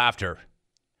dying of laughter.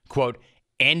 Quote,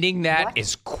 ending that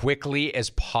as quickly as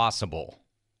possible.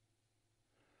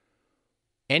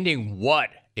 Ending what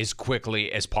as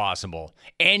quickly as possible?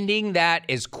 Ending that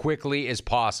as quickly as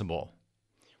possible.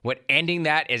 What, ending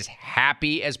that as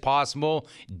happy as possible?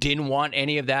 Didn't want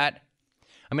any of that?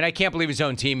 I mean, I can't believe his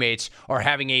own teammates are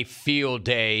having a field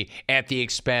day at the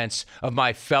expense of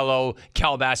my fellow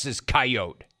Calabasas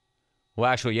Coyote. Well,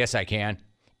 actually, yes, I can.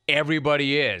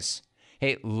 Everybody is.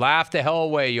 Hey, laugh the hell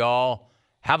away, y'all.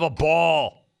 Have a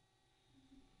ball.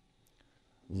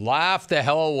 Laugh the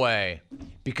hell away.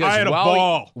 Because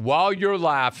while you're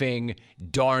laughing,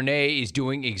 Darnay is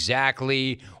doing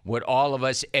exactly what all of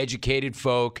us educated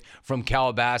folk from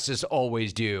Calabasas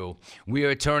always do. We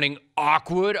are turning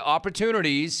awkward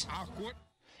opportunities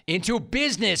into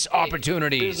business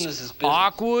opportunities. Business is business.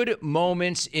 Awkward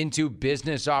moments into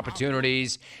business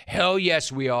opportunities. Hell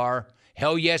yes, we are.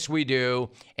 Hell yes, we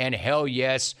do. And hell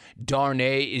yes,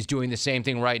 Darnay is doing the same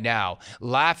thing right now.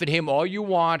 Laugh at him all you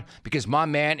want because my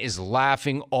man is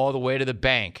laughing all the way to the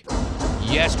bank.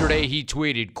 Yesterday he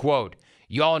tweeted, quote,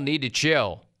 y'all need to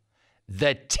chill.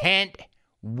 The tent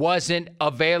wasn't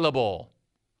available.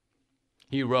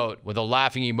 He wrote with a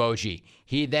laughing emoji.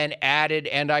 He then added,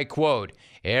 and I quote,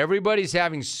 everybody's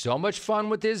having so much fun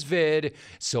with this vid,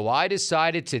 so I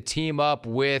decided to team up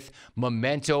with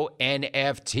Memento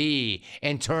NFT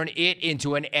and turn it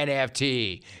into an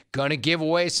NFT. Gonna give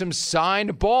away some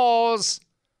signed balls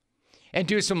and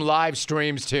do some live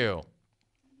streams too.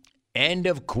 End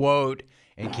of quote.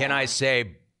 And can I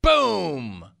say,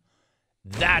 boom!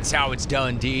 That's how it's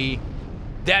done, D.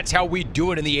 That's how we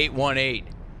do it in the 818.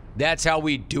 That's how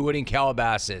we do it in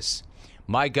Calabasas.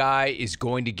 My guy is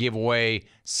going to give away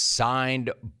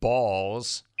signed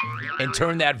balls and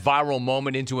turn that viral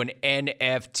moment into an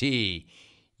NFT.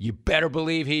 You better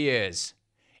believe he is.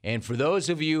 And for those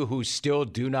of you who still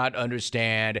do not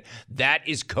understand, that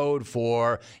is code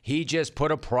for he just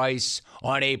put a price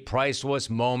on a priceless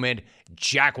moment,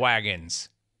 jackwagons.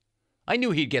 I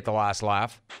knew he'd get the last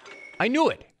laugh. I knew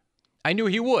it. I knew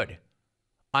he would.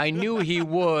 I knew he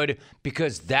would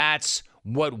because that's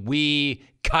what we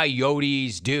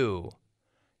Coyotes do.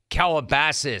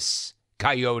 Calabasas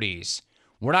Coyotes.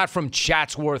 We're not from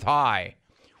Chatsworth High.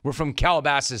 We're from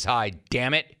Calabasas High,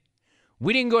 damn it.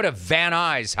 We didn't go to Van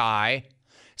Nuys High.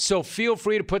 So feel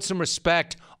free to put some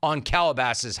respect on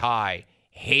Calabasas High.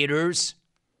 Haters.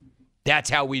 That's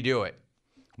how we do it.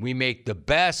 We make the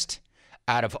best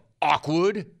out of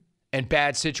awkward and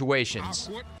bad situations.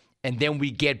 And then we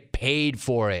get paid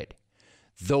for it.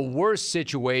 The worst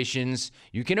situations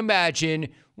you can imagine,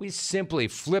 we simply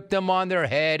flip them on their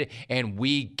head and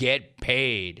we get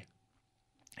paid.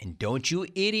 And don't you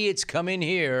idiots come in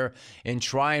here and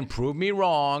try and prove me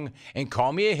wrong and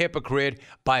call me a hypocrite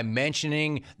by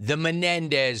mentioning the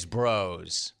Menendez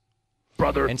bros.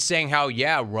 Brother. And saying how,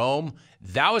 yeah, Rome,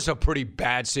 that was a pretty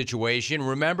bad situation,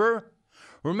 remember?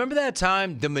 Remember that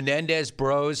time the Menendez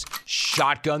bros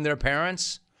shotgunned their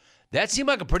parents? That seemed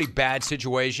like a pretty bad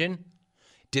situation.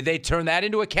 Did they turn that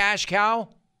into a cash cow?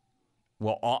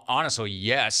 Well, honestly,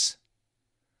 yes.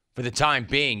 For the time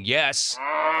being, yes.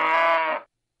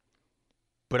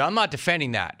 But I'm not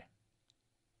defending that.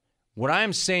 What I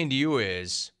am saying to you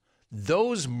is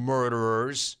those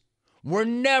murderers were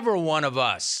never one of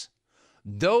us.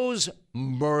 Those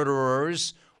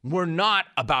murderers were not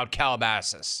about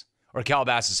Calabasas or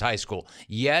Calabasas High School.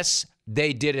 Yes,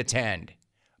 they did attend,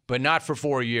 but not for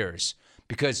 4 years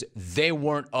because they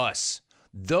weren't us.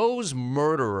 Those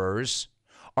murderers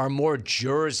are more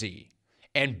Jersey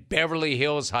and Beverly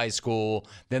Hills High School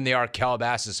than they are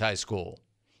Calabasas High School.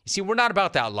 You see, we're not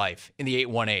about that life in the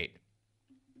 818.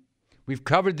 We've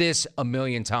covered this a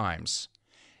million times.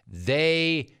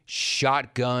 They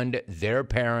shotgunned their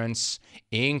parents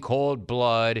in cold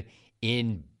blood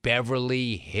in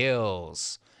Beverly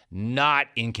Hills, not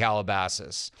in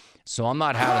Calabasas. So I'm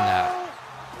not having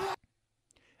that.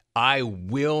 I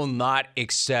will not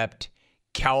accept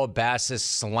Calabasas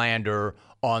slander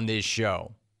on this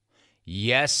show.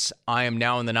 Yes, I am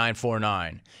now in the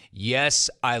 949. Yes,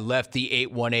 I left the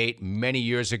 818 many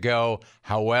years ago.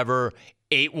 However,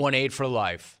 818 for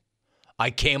life. I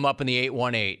came up in the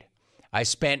 818. I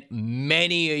spent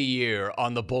many a year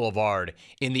on the boulevard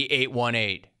in the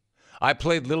 818. I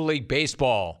played Little League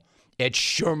baseball at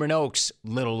Sherman Oaks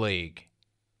Little League.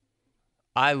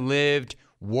 I lived,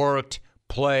 worked,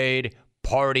 played,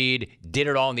 partied, did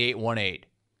it all in the 818.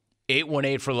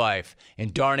 818 for life.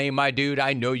 And Darnay, my dude,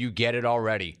 I know you get it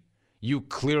already. You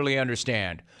clearly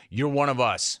understand. You're one of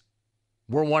us.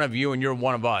 We're one of you and you're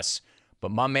one of us.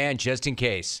 But my man, just in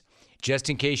case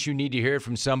you need to hear it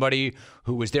from somebody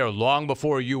who was there long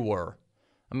before you were.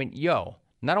 I mean,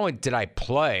 not only did I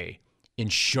play in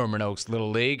Sherman Oaks Little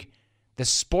League, the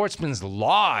Sportsman's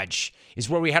Lodge is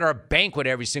where we had our banquet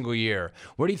every single year.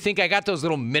 Where do you think I got those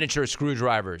little miniature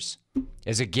screwdrivers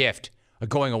as a gift, a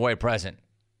going-away present?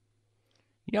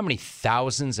 You know how many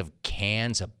thousands of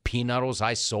cans of peanuttles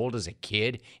I sold as a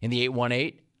kid in the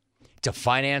 818 to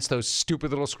finance those stupid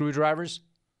little screwdrivers?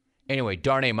 Anyway,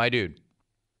 Darnay, my dude,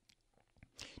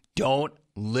 don't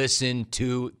listen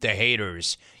to the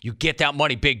haters. You get that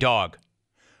money, big dog.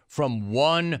 From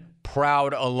one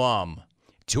proud alum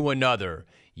to another,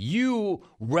 you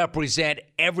represent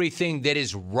everything that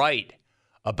is right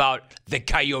about the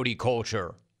Coyote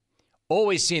culture.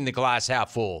 Always seeing the glass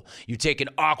half full. You take an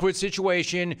awkward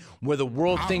situation where the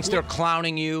world thinks they're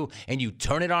clowning you, and you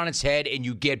turn it on its head, and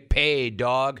you get paid,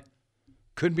 dog.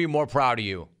 Couldn't be more proud of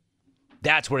you.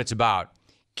 That's what it's about.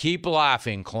 Keep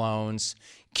laughing, clones.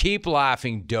 Keep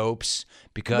laughing, dopes,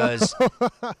 because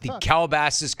the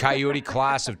Calabasas Coyote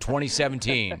class of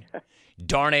 2017,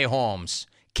 Darnay Holmes,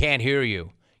 can't hear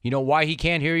you. You know why he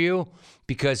can't hear you?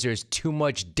 Because there's too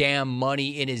much damn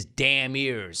money in his damn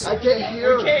ears. I can't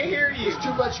hear you. Can't hear you. There's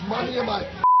too much money in my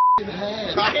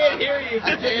head. I can't hear you.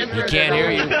 He can't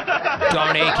hear you.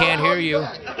 Darnay can't hear you.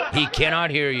 He cannot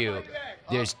hear you.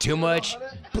 There's too much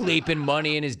bleeping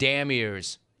money in his damn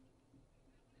ears.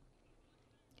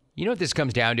 You know what this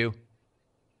comes down to?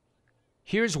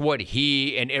 Here's what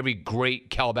he and every great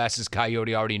Calabasas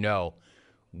Coyote already know.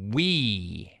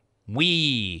 We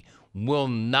will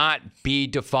not be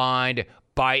defined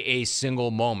by a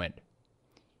single moment.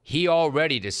 He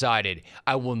already decided,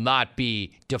 I will not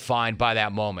be defined by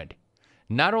that moment.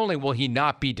 Not only will he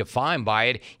not be defined by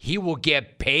it, he will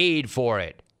get paid for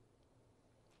it.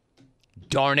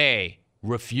 Darnay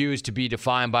refused to be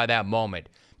defined by that moment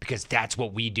because that's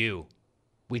what we do.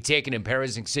 We take an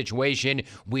embarrassing situation,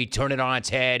 we turn it on its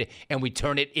head, and we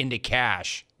turn it into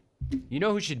cash. You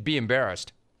know who should be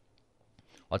embarrassed?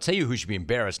 I'll tell you who should be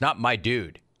embarrassed. Not my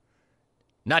dude.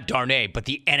 Not Darnay, but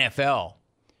the NFL.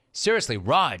 Seriously,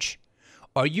 Raj,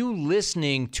 are you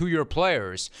listening to your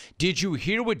players? Did you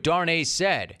hear what Darnay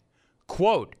said?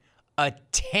 Quote, a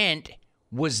tent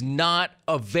was not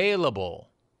available.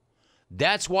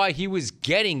 That's why he was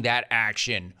getting that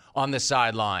action on the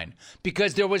sideline,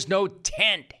 because there was no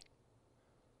tent.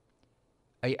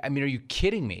 I mean, are you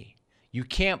kidding me? You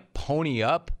can't pony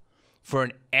up for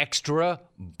an extra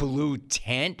blue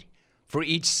tent for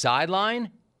each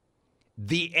sideline?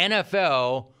 The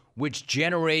NFL, which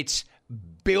generates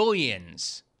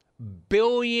billions and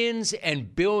billions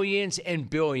and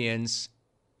billions,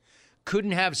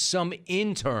 couldn't have some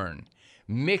intern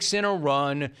mix in a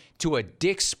run to a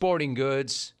Dick's Sporting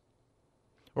Goods.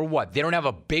 Or what? They don't have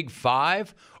a Big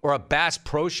Five or a Bass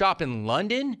Pro Shop in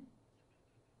London?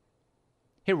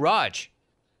 Hey, Raj,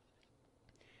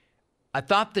 I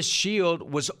thought the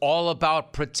Shield was all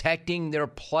about protecting their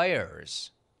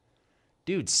players.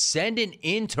 Dude, send an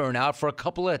intern out for a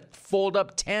couple of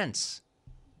fold-up tents.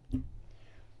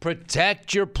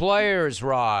 Protect your players,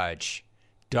 Raj.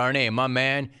 Darnay, my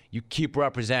man, you keep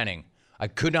representing. I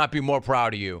could not be more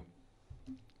proud of you.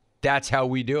 That's how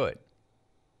we do it.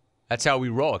 That's how we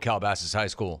roll at Calabasas High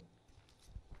School.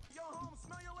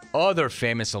 Other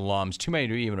famous alums, too many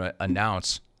to even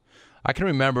announce. I can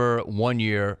remember one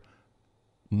year,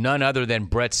 none other than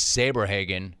Brett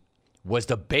Saberhagen, was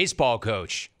the baseball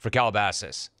coach for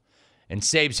Calabasas. And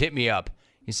Sabes hit me up.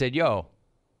 He said, yo,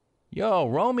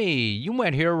 Romy, you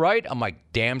went here, right? I'm like,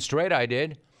 damn straight I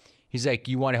did. He's like,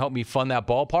 you want to help me fund that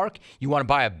ballpark? You want to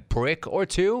buy a brick or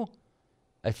two?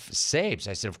 Sabes.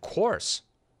 I said, of course.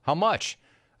 How much?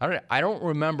 I don't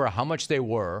remember how much they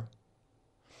were.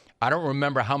 I don't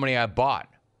remember how many I bought.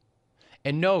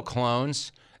 And no,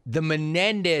 clones, the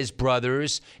Menendez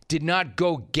brothers did not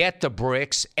go get the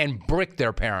bricks and brick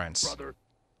their parents. Brother.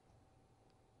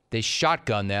 They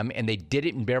shotgunned them, and they did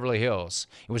it in Beverly Hills.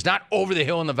 It was not over the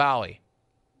hill in the valley.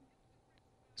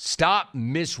 Stop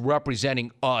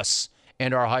misrepresenting us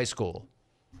and our high school.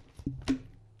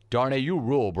 Darnay, you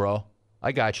rule, bro.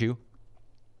 I got you.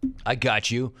 I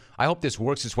hope this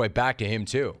works its way back to him,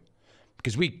 too.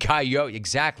 Because we coyote,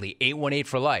 exactly, 818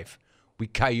 for life. We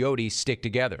coyotes stick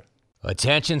together.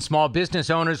 Attention small business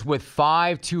owners with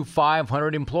 5 to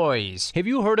 500 employees. Have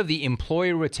you heard of the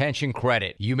Employee Retention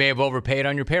Credit? You may have overpaid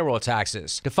on your payroll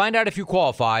taxes. To find out if you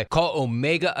qualify, call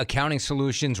Omega Accounting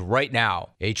Solutions right now.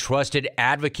 A trusted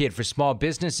advocate for small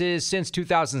businesses since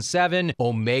 2007,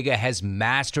 Omega has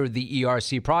mastered the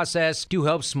ERC process to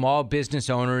help small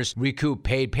business owners recoup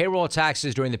paid payroll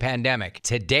taxes during the pandemic.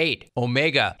 To date,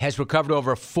 Omega has recovered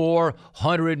over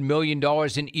 $400 million in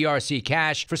ERC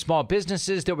cash for small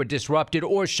businesses that were disrupted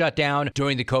or shut down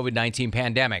during the COVID-19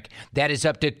 pandemic. That is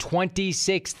up to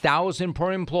 $26,000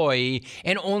 per employee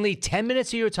and only 10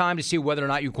 minutes of your time to see whether or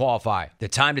not you qualify. The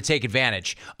time to take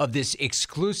advantage of this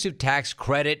exclusive tax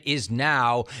credit is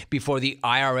now before the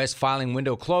IRS filing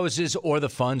window closes or the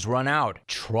funds run out.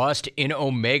 Trust in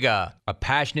Omega, a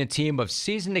passionate team of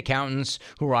seasoned accountants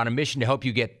who are on a mission to help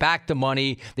you get back the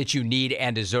money that you need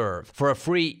and deserve. For a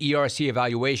free ERC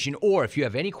evaluation, or if you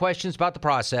have any questions about the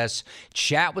process,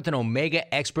 chat with an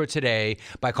Omega expert today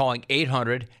by calling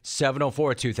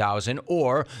 800-704-2000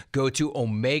 or go to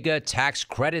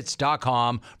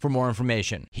OmegaTaxCredits.com for more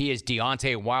information. He is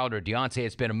Deontay Wilder. Deontay,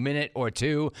 it's been a minute or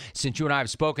two since you and I have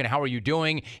spoken. How are you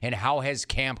doing, and how has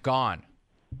camp gone?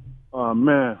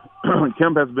 Man,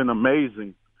 camp has been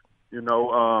amazing. You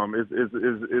know,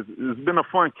 it's been a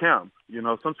fun camp. You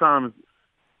know, sometimes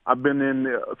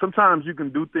sometimes you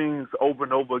can do things over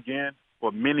and over again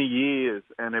for many years,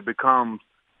 and it becomes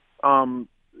something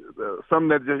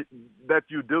that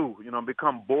you do, you know,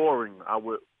 become boring, I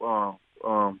would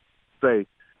say,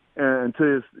 and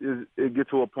until it gets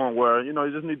to a point where, you know,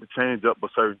 you just need to change up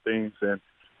with certain things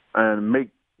and make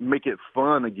it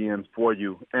fun again for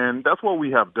you. And that's what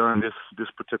we have done this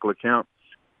particular camp.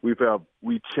 We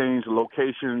changed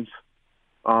locations.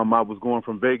 I was going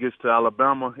from Vegas to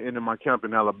Alabama, ending my camp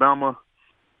in Alabama,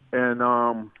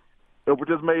 and it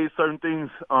just made certain things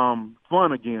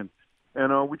fun again.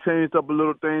 And we changed up a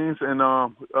little things and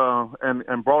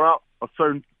brought out a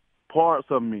certain parts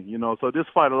of me, you know. So this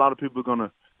fight, a lot of people are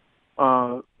gonna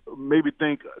maybe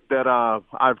think that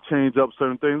I've changed up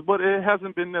certain things, but it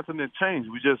hasn't been nothing that changed.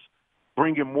 We just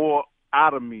bringing more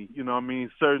out of me, you know what I mean?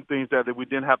 Certain things that we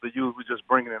didn't have to use, we're just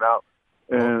bringing it out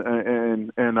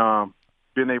and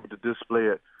being able to display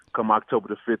it come October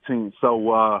the 15th.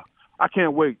 So I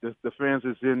can't wait. The fans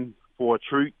is in for a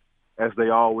treat, as they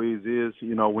always is.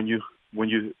 You know, when you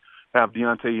have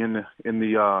Deontay in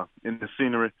the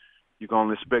scenery, you're going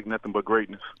to expect nothing but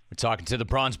greatness. We're talking to the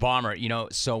Bronze Bomber. You know,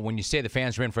 so when you say the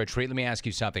fans are in for a treat, let me ask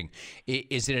you something.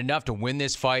 Is it enough to win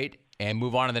this fight and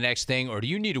move on to the next thing, or do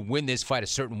you need to win this fight a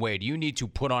certain way? Do you need to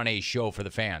put on a show for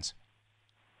the fans?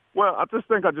 Well, I just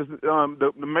think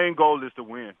the main goal is to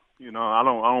win. You know, I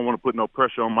don't want to put no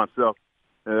pressure on myself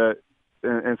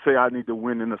and say I need to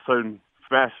win in a certain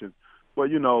fashion. But,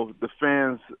 you know, the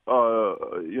fans,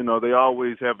 you know, they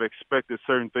always have expected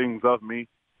certain things of me.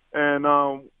 And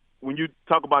when you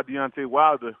talk about Deontay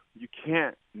Wilder, you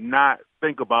can't not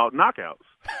think about knockouts.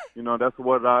 You know, that's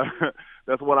what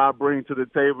I bring to the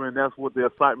table, and that's what the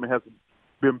excitement has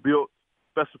been built,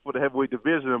 especially for the heavyweight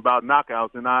division, about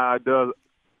knockouts. And I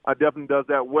definitely does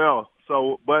that well.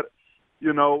 So, but,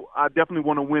 you know, I definitely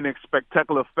want to win in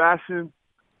spectacular fashion.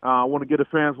 I want to give the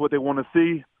fans what they want to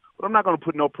see. But I'm not going to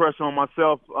put no pressure on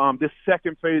myself. This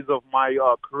second phase of my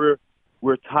career,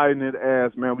 we're titling it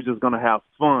as, man, we're just going to have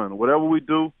fun. Whatever we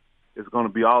do, it's going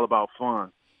to be all about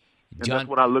fun. And that's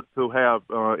what I look to have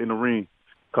in the ring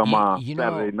come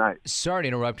Saturday night. Sorry to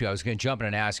interrupt you. I was going to jump in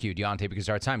and ask you, Deontay, because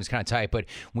our time is kind of tight. But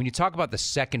when you talk about the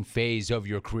second phase of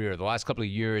your career, the last couple of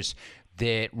years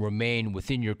that remain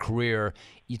within your career,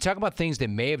 you talk about things that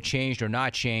may have changed or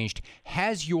not changed.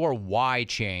 Has your why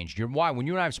changed? Your why, when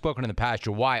you and I have spoken in the past,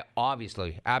 your why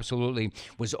obviously, absolutely,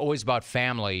 was always about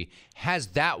family. Has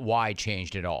that why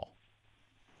changed at all?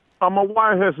 My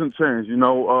why hasn't changed. You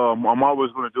know, I'm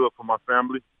always going to do it for my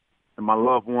family and my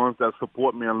loved ones that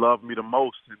support me and love me the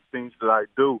most in things that I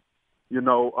do. You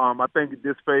know, I think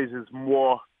this phase is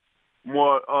more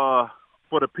for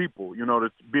the people. You know,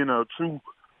 being a true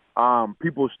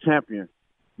people's champion.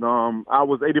 I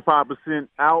was 85%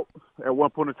 out at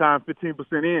one point in time, 15%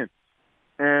 in.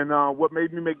 And what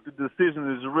made me make the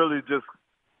decision is really just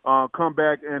come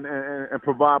back and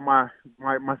provide my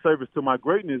service to my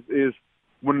greatness is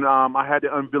when I had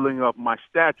the unveiling of my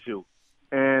statue.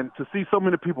 And to see so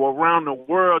many people around the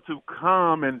world to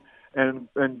come and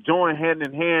join hand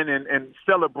in hand and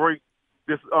celebrate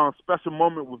this special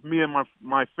moment with me and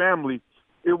my family,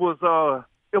 it was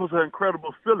an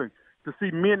incredible feeling to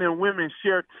see men and women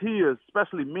share tears,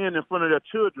 especially men in front of their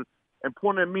children, and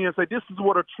point at me and say, "This is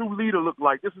what a true leader look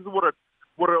like. This is what a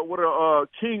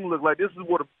king look like. This is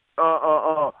what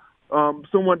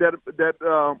someone that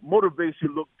motivates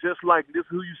you look just like. This is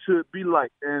who you should be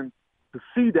like." And to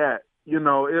see that, you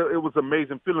know, it was an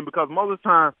amazing feeling because most of the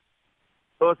time,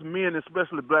 us men,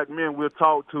 especially black men, we're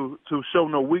taught to show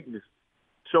no weakness,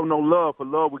 show no love, for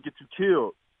love will get you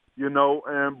killed, you know.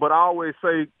 But I always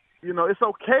say, you know, it's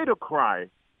okay to cry.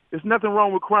 There's nothing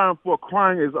wrong with crying, for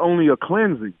crying is only a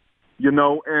cleansing, you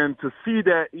know. And to see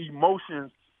that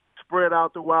emotions spread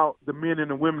out throughout the men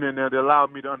and the women in there, that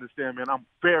allowed me to understand, man, I'm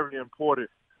very important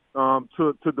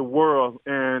to the world.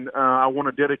 And I want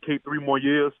to dedicate 3 more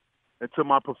years into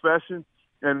my profession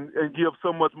and give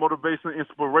so much motivation,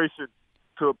 inspiration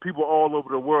to people all over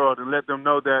the world and let them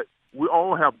know that we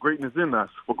all have greatness in us,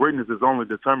 for greatness is only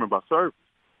determined by service.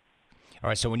 All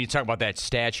right, so when you talk about that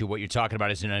statue, what you're talking about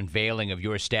is an unveiling of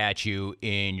your statue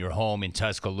in your home in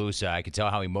Tuscaloosa. I could tell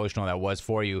how emotional that was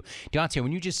for you. Deontay,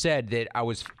 when you just said that I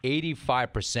was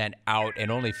 85% out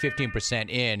and only 15%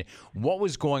 in, what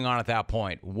was going on at that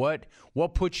point? What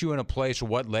put you in a place, or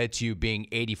what led to you being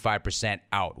 85%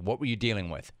 out? What were you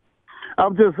dealing with? I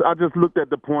just looked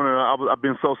at the point of I've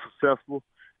been so successful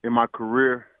in my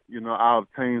career. You know, I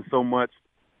obtained so much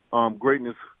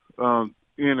greatness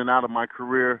in and out of my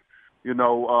career. You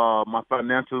know, my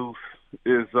financials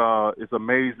is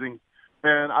amazing,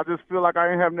 and I just feel like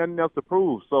I ain't have nothing else to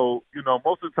prove. So, you know,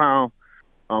 most of the time,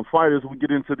 fighters, we get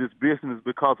into this business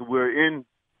because we're in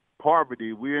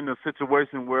poverty. We're in a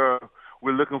situation where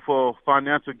we're looking for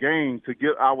financial gain to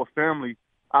get our family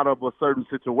out of a certain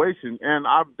situation, and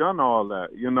I've done all that,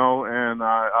 you know. And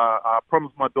I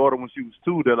promised my daughter when she was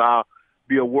 2 that I'll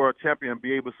be a world champion and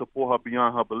be able to support her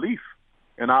beyond her belief.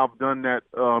 And I've done that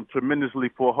tremendously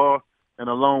for her, and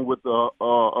along with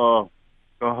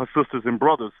her sisters and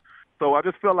brothers. So I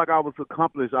just felt like I was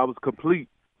accomplished. I was complete.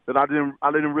 That I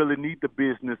didn't really need the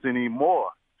business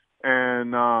anymore.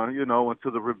 And you know,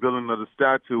 until the revealing of the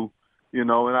statue, you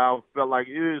know, and I felt like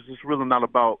it's just really not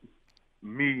about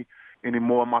me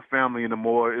anymore, my family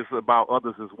anymore. It's about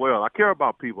others as well. I care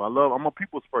about people. I'm a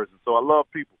people's person, so I love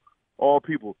people, all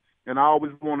people, and I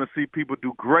always want to see people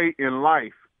do great in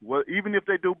life. Well, even if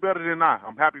they do better than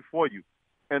I'm happy for you.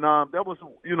 And that was,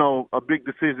 you know, a big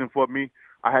decision for me.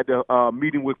 I had a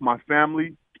meeting with my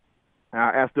family, and I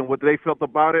asked them what they felt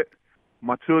about it.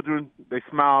 My children, they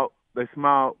smiled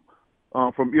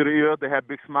from ear to ear. They had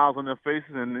big smiles on their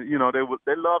faces, and you know, they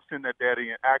loved seeing their daddy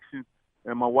in action.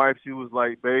 And my wife, she was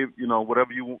like, "Babe, you know,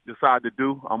 whatever you decide to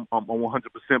do, I'm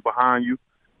 100% behind you,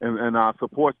 and I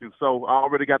support you." So I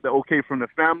already got the okay from the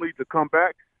family to come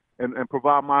back and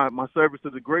provide my service to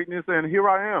the greatness, and here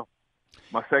I am.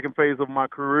 My second phase of my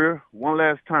career, one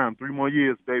last time, 3 more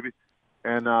years, baby,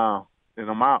 and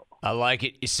I'm out. I like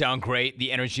it. You sound great.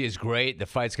 The energy is great. The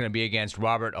fight's going to be against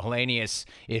Robert Helenius.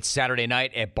 It's Saturday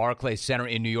night at Barclays Center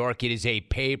in New York. It is a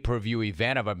pay-per-view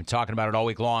event. I've been talking about it all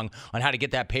week long on how to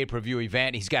get that pay-per-view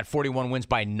event. He's got 41 wins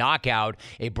by knockout,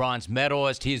 a bronze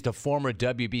medalist. He is the former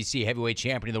WBC heavyweight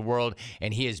champion of the world,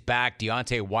 and he is back.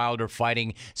 Deontay Wilder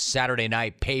fighting Saturday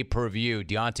night pay-per-view.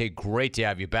 Deontay, great to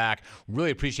have you back.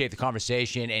 Really appreciate the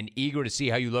conversation and eager to see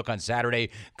how you look on Saturday.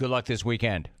 Good luck this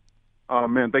weekend.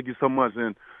 Man, thank you so much,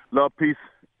 and love, peace,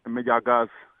 and may y'all guys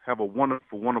have a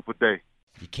wonderful, wonderful day.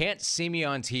 You can't see me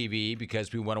on TV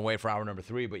because we went away for hour number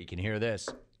 3, but you can hear this.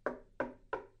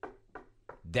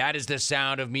 That is the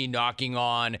sound of me knocking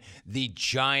on the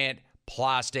giant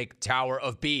plastic tower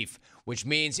of beef, which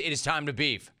means it is time to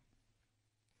beef.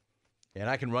 And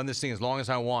I can run this thing as long as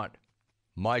I want.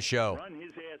 My show. Run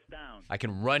his ass down. I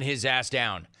can run his ass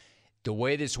down. The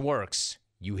way this works,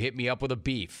 you hit me up with a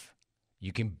beef.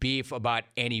 You can beef about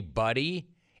anybody,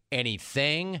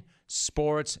 anything,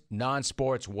 sports,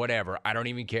 non-sports, whatever. I don't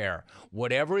even care.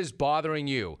 Whatever is bothering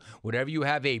you, whatever you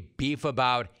have a beef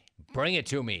about, bring it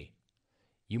to me.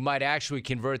 You might actually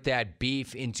convert that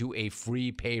beef into a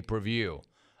free pay-per-view.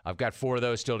 I've got 4 of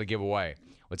those still to give away.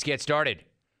 Let's get started.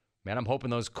 Man, I'm hoping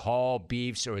those call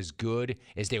beefs are as good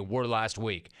as they were last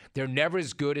week. They're never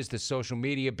as good as the social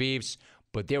media beefs,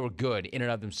 but they were good in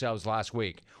and of themselves last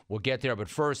week. We'll get there, but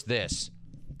first this.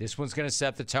 This one's going to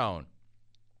set the tone.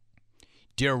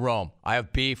 Dear Rome, I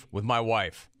have beef with my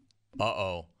wife.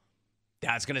 Uh-oh.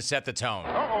 That's going to set the tone.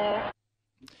 Uh-oh.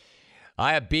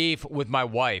 I have beef with my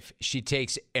wife. She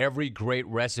takes every great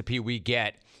recipe we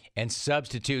get and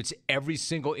substitutes every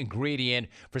single ingredient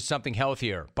for something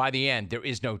healthier. By the end, there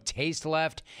is no taste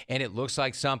left, and it looks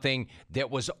like something that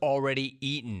was already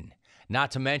eaten.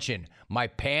 Not to mention, my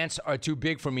pants are too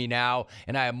big for me now,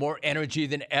 and I have more energy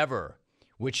than ever,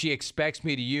 which she expects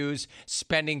me to use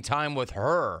spending time with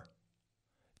her.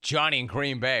 Johnny in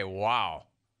Green Bay, wow.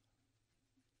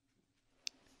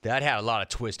 That had a lot of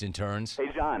twists and turns.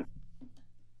 Hey, John.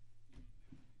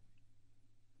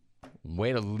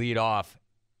 Way to lead off,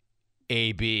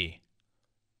 AB.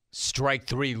 Strike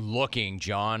 3 looking,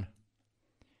 John.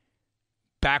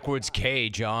 Backwards K,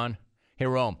 John. Hey,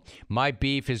 Rome, my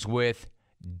beef is with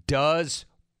does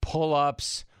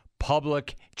pull-ups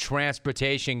public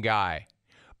transportation guy.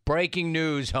 Breaking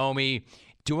news, homie.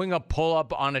 Doing a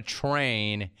pull-up on a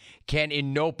train can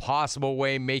in no possible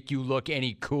way make you look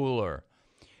any cooler.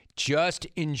 Just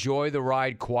enjoy the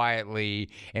ride quietly,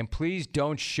 and please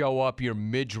don't show up your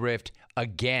midriff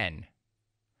again.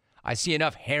 I see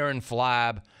enough hair and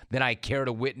flab than I care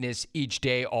to witness each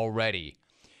day already.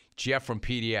 Jeff from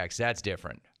PDX, that's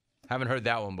different. Haven't heard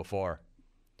that one before.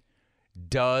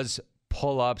 Does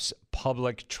pull-ups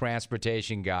public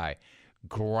transportation guy.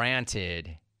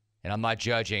 Granted, and I'm not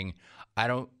judging, I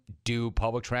don't do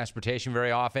public transportation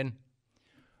very often,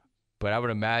 but I would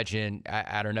imagine,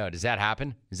 I don't know, does that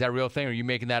happen? Is that a real thing, or are you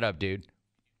making that up, dude?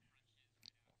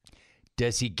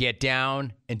 Does he get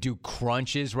down and do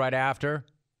crunches right after?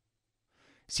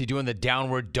 Is he doing the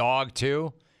downward dog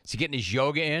too? Is he getting his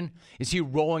yoga in? Is he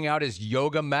rolling out his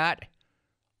yoga mat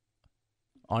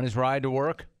on his ride to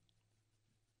work?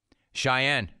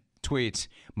 Cheyenne tweets,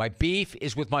 my beef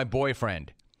is with my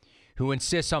boyfriend who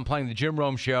insists on playing the Jim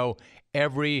Rome Show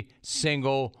every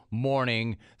single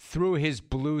morning through his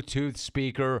Bluetooth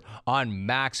speaker on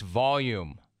max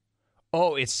volume.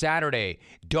 Oh, it's Saturday.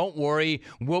 Don't worry,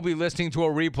 we'll be listening to a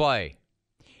replay.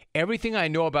 Everything I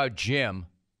know about Jim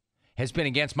has been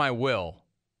against my will.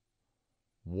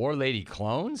 War Lady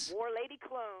Clones? War Lady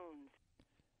Clones.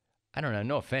 I don't know.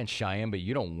 No offense, Cheyenne, but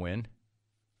you don't win.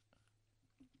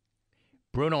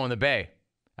 Bruno in the Bay.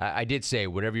 I did say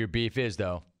whatever your beef is,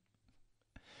 though.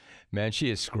 Man, she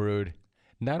is screwed.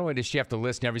 Not only does she have to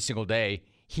listen every single day,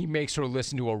 he makes her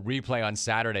listen to a replay on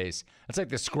Saturdays. That's like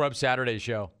the Scrub Saturday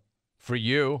show. For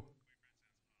you.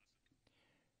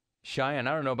 Cheyenne,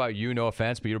 I don't know about you, no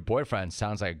offense, but your boyfriend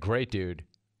sounds like a great dude.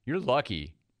 You're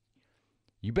lucky.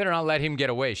 You better not let him get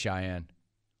away, Cheyenne.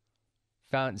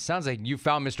 Sounds like you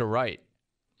found Mr. Right.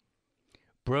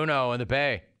 Bruno in the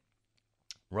Bay.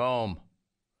 Rome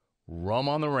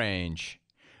on the range.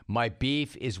 My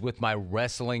beef is with my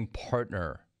wrestling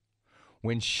partner.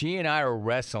 When she and I are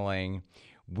wrestling,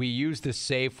 we use the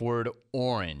safe word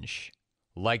orange,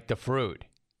 like the fruit.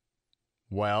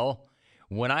 Well,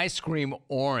 when I scream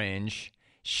orange,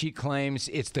 she claims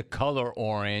it's the color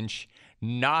orange,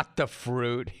 not the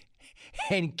fruit,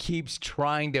 and keeps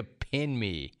trying to pin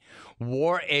me.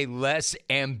 Wore a less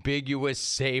ambiguous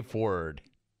safe word.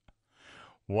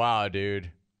 Wow,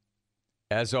 dude.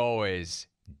 As always,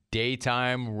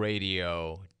 daytime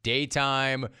radio,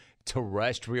 daytime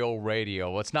terrestrial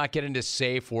radio. Let's not get into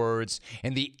safe words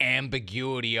and the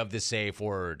ambiguity of the safe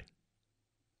word.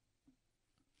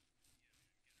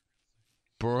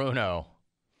 Bruno,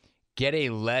 get a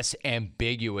less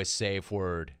ambiguous safe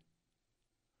word.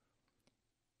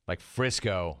 Like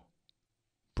Frisco.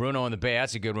 Bruno in the Bay,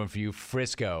 that's a good one for you.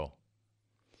 Frisco.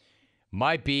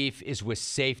 My beef is with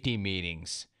safety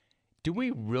meetings. Do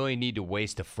we really need to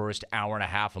waste the first hour and a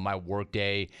half of my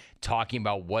workday talking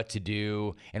about what to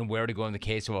do and where to go in the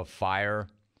case of a fire?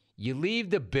 You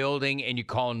leave the building and you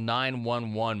call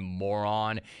 911,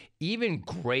 moron. Even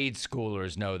grade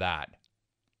schoolers know that.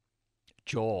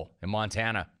 Joel in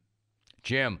Montana.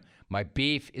 Jim, my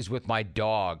beef is with my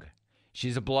dog.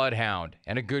 She's a bloodhound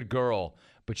and a good girl,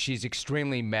 but she's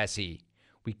extremely messy.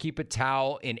 We keep a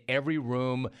towel in every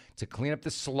room to clean up the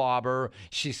slobber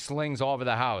she slings all over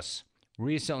the house.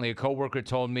 Recently, a coworker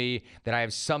told me that I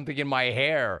have something in my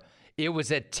hair. It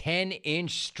was a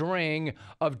 10-inch string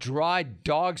of dried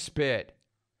dog spit,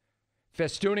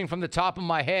 festooning from the top of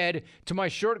my head to my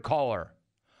shirt collar.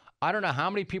 I don't know how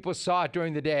many people saw it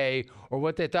during the day or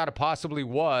what they thought it possibly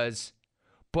was,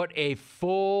 but a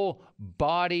full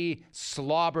body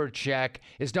slobber check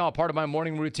is now a part of my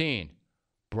morning routine.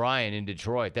 Brian in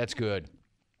Detroit. That's good.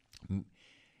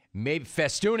 Maybe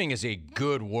festooning is a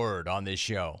good word on this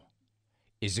show.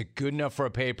 Is it good enough for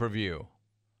a pay-per-view?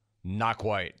 Not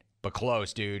quite, but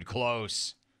close, dude.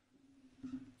 Close.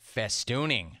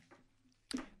 Festooning.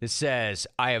 This says,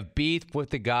 I have beef with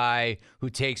the guy who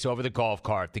takes over the golf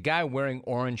cart. The guy wearing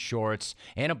orange shorts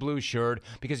and a blue shirt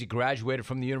because he graduated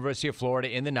from the University of Florida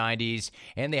in the 90s,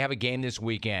 and they have a game this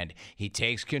weekend. He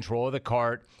takes control of the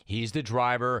cart. He's the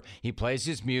driver. He plays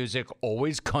his music,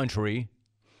 always country.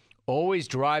 Always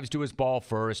drives to his ball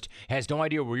first, has no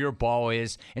idea where your ball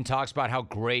is, and talks about how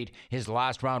great his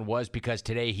last round was because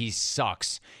today he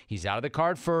sucks. He's out of the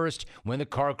cart first when the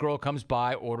cart girl comes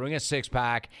by ordering a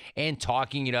six-pack and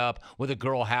talking it up with a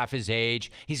girl half his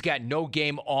age. He's got no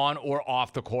game on or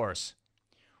off the course.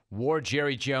 Wore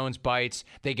Jerry Jones bites.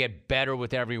 They get better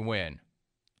with every win.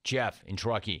 Jeff in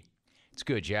Truckee. It's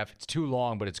good, Jeff. It's too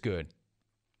long, but it's good.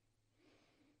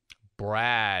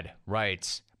 Brad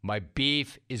writes, my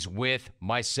beef is with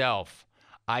myself.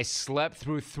 I slept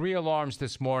through 3 alarms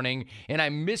this morning, and I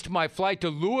missed my flight to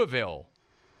Louisville.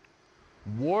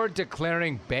 Ward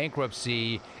declaring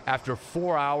bankruptcy after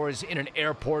 4 hours in an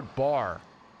airport bar.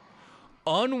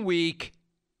 Unwar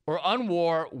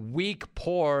weak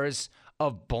pours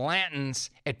of Blanton's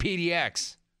at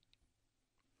PDX.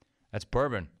 That's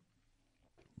bourbon.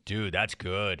 Dude, that's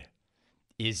good.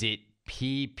 Is it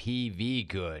PPV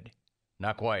good?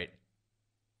 Not quite.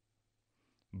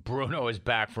 Bruno is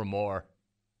back for more.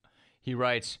 He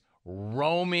writes,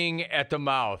 roaming at the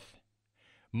mouth.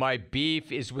 My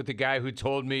beef is with the guy who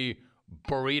told me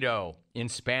burrito in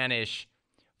Spanish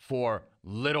for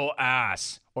little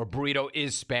ass, or burrito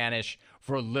is Spanish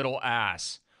for little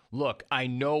ass. Look, I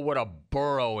know what a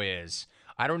burro is.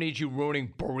 I don't need you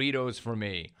ruining burritos for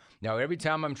me. Now, every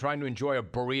time I'm trying to enjoy a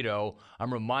burrito,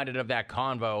 I'm reminded of that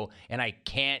convo, and I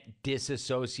can't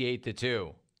disassociate the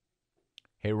two.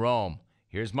 Hey, Rome.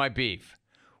 Here's my beef.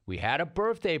 We had a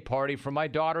birthday party for my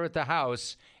daughter at the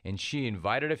house, and she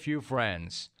invited a few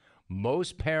friends.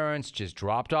 Most parents just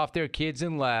dropped off their kids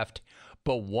and left,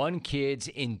 but one kid's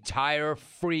entire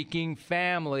freaking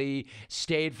family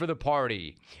stayed for the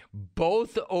party.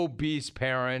 Both obese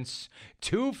parents,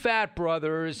 2 fat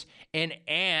brothers, an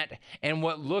aunt, and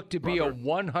what looked to be a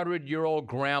 100-year-old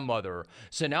grandmother.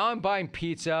 So now I'm buying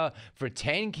pizza for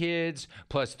 10 kids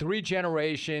plus 3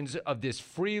 generations of this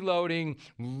freeloading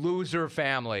loser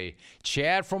family.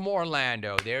 Chad from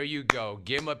Orlando. There you go.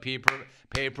 Give him a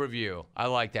pay-per-view. I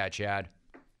like that, Chad.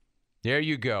 There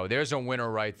you go. There's a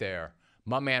winner right there.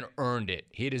 My man earned it.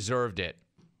 He deserved it.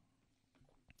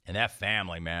 And that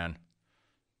family, man.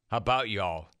 How about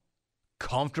y'all?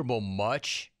 Comfortable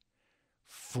much?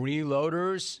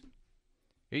 Freeloaders?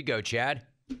 Here you go, Chad.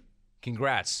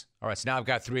 Congrats. All right, so now I've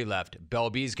got 3 left.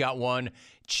 Bell B's got 1.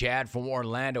 Chad from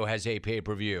Orlando has a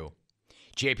pay-per-view.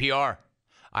 JPR,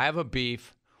 I have a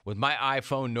beef with my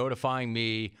iPhone notifying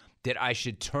me that I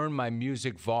should turn my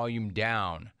music volume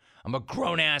down. I'm a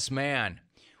grown-ass man.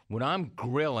 When I'm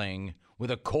grilling with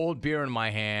a cold beer in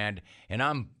my hand and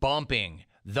I'm bumping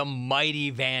the mighty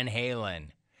Van Halen,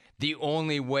 the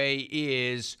only way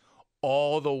is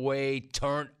all the way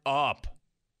turned up.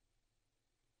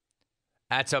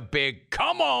 That's a big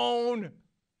come on.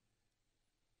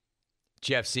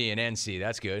 Jeff C and NC,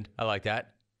 that's good. I like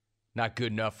that. Not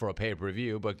good enough for a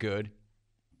pay-per-view, but good.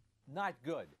 Not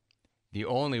good. The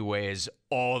only way is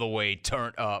all the way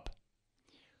turned up.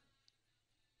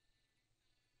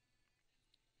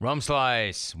 Rum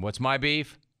Slice, what's my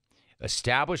beef?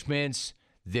 Establishments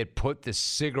that put the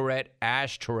cigarette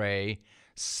ashtray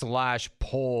 /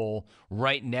 pole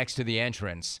right next to the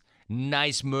entrance.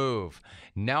 Nice move.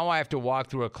 Now I have to walk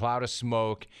through a cloud of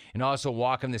smoke and also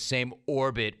walk in the same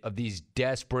orbit of these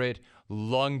desperate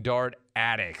lung dart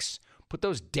addicts. Put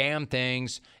those damn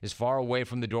things as far away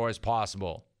from the door as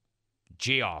possible.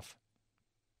 Geoff.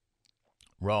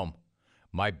 Rome,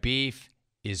 my beef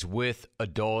is with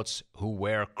adults who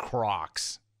wear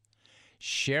Crocs.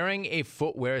 Sharing a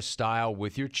footwear style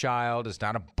with your child is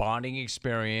not a bonding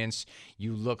experience.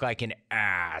 You look like an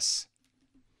ass.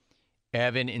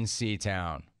 Evan in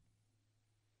Seatown.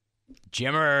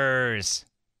 Jimmers.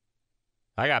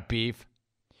 I got beef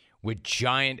with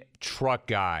giant truck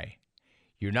guy.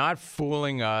 You're not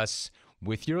fooling us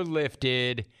with your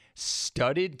lifted,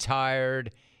 studded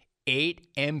tired, 8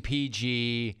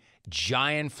 mpg,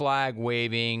 giant flag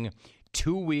waving,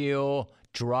 2-wheel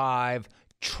drive,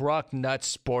 truck nut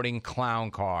sporting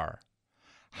clown car.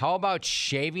 How about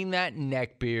shaving that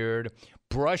neck beard,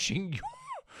 brushing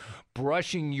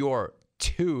your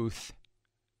tooth,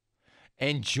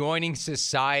 and joining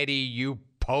society, you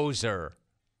poser.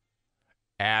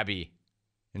 Abby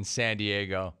in San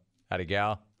Diego. Howdy,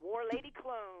 gal. War Lady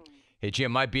Clone. Hey,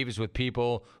 Jim, my beef is with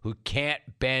people who can't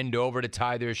bend over to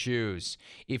tie their shoes.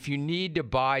 If you need to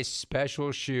buy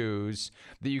special shoes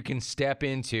that you can step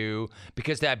into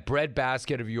because that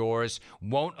breadbasket of yours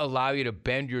won't allow you to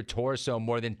bend your torso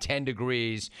more than 10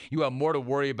 degrees, you have more to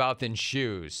worry about than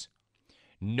shoes.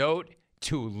 Note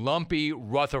to Lumpy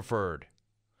Rutherford.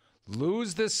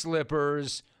 Lose the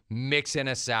slippers, mix in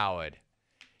a salad.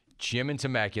 Jim and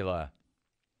Temecula.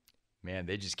 Man,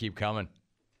 they just keep coming.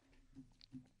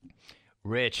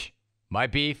 Rich, my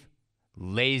beef,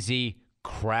 lazy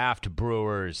craft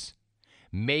brewers.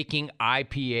 Making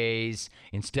IPAs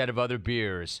instead of other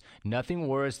beers. Nothing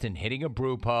worse than hitting a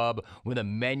brew pub with a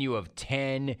menu of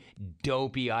 10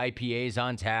 dopey IPAs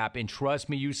on tap. And trust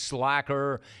me, you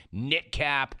slacker, knit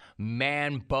cap,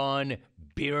 man bun,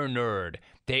 beer nerd.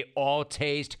 They all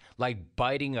taste like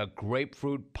biting a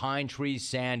grapefruit pine tree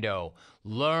sando.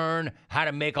 Learn how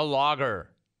to make a lager.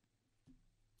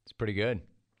 It's pretty good.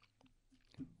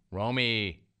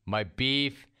 Romy, my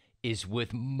beef is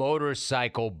with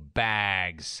Motorcycle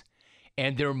Bags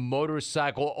and their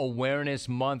Motorcycle Awareness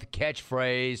Month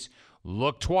catchphrase,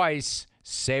 look twice,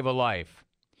 save a life.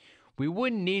 We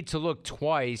wouldn't need to look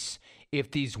twice if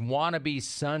these wannabe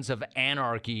sons of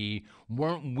anarchy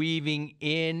weren't weaving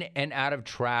in and out of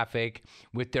traffic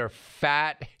with their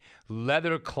fat,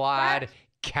 leather-clad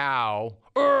cow,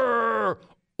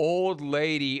 old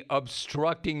lady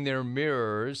obstructing their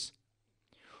mirrors,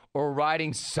 or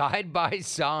riding side by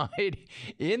side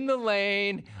in the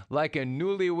lane like a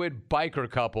newlywed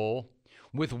biker couple,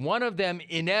 with one of them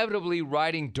inevitably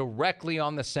riding directly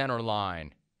on the center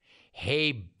line.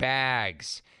 Hey,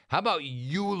 Bags, how about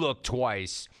you look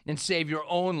twice and save your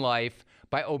own life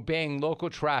by obeying local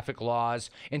traffic laws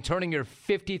and turning your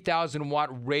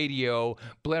 50,000-watt radio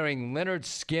blaring Leonard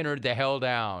Skinner the hell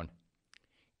down?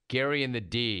 Gary and the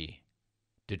D.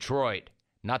 Detroit,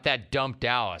 not that dumb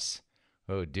Dallas.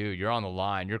 Oh, dude, you're on the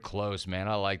line. You're close, man.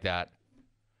 I like that.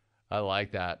 I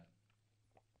like that.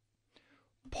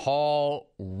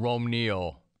 Paul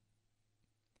Romneal.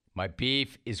 My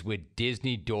beef is with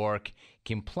Disney dork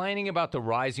complaining about the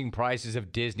rising prices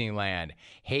of Disneyland.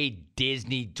 Hey,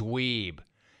 Disney dweeb.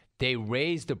 They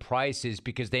raise the prices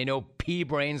because they know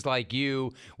pea-brains like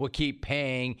you will keep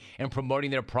paying and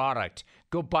promoting their product.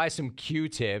 Go buy some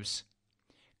Q-tips,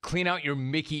 clean out your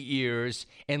Mickey ears,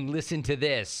 and listen to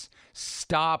this.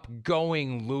 Stop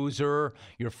going, loser.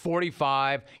 You're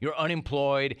 45, you're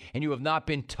unemployed, and you have not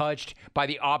been touched by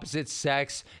the opposite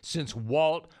sex since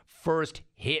Walt first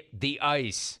hit the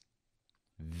ice.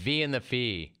 V in the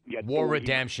fee. War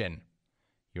Redemption.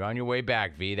 You're on your way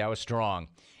back, V. That was strong.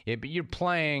 But you're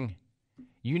playing.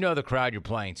 You know the crowd you're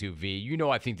playing to, V. You know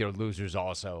I think they're losers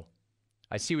also.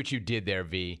 I see what you did there,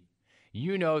 V.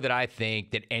 You know that I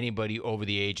think that anybody over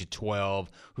the age of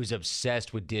 12 who's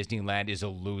obsessed with Disneyland is a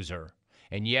loser.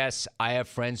 And yes, I have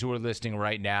friends who are listening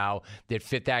right now that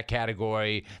fit that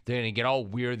category. They're going to get all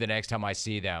weird the next time I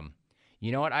see them.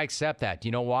 You know what? I accept that. Do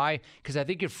you know why? Because I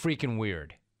think you're freaking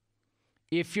weird.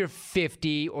 If you're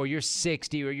 50 or you're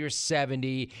 60 or you're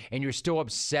 70 and you're still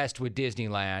obsessed with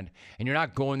Disneyland and you're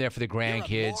not going there for the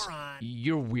grandkids,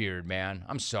 you're weird, man.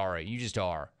 I'm sorry. You just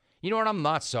are. You know what? I'm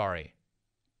not sorry.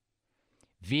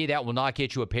 V, that will not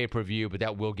get you a pay-per-view, but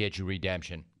that will get you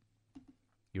redemption.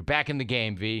 You're back in the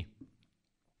game, V.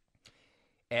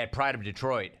 At Pride of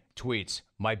Detroit tweets,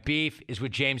 my beef is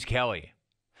with James Kelly.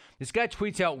 This guy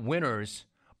tweets out winners,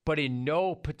 but in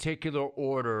no particular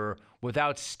order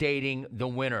without stating the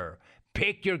winner.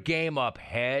 Pick your game up,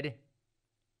 head.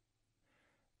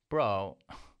 Bro,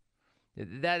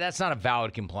 that's not a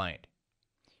valid complaint.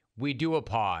 We do a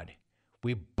pod.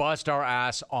 We bust our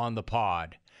ass on the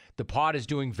pod. The pod is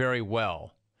doing very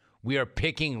well. We are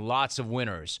picking lots of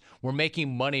winners. We're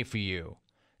making money for you.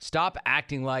 Stop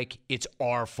acting like it's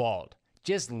our fault.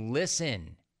 Just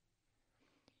listen.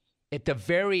 At the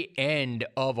very end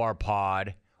of our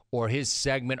pod, or his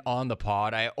segment on the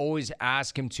pod, I always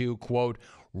ask him to, quote,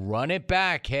 run it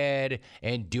back, head,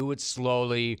 and do it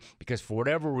slowly, because for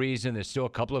whatever reason, there's still a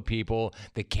couple of people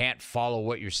that can't follow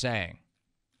what you're saying.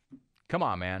 Come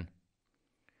on, man.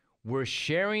 We're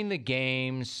sharing the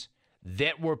games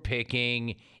that we're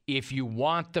picking. If you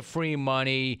want the free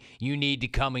money, you need to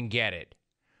come and get it.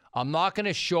 I'm not going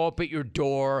to show up at your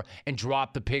door and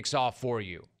drop the picks off for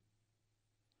you.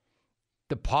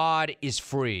 The pod is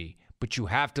free, but you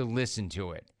have to listen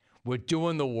to it. We're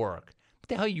doing the work. What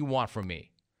the hell you want from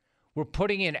me? We're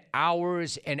putting in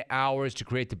hours and hours to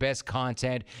create the best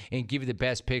content and give you the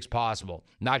best picks possible.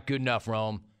 Not good enough,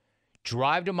 Rome.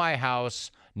 Drive to my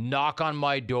house, knock on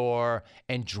my door,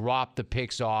 and drop the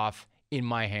picks off in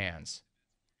my hands.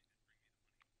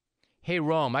 Hey,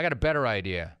 Rome, I got a better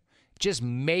idea. Just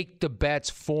make the bets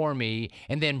for me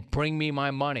and then bring me my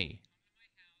money.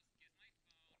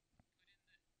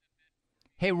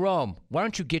 Hey, Rome, why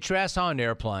don't you get your ass on an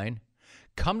airplane,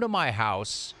 come to my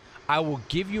house, I will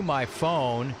give you my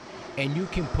phone, and you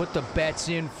can put the bets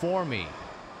in for me.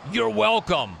 You're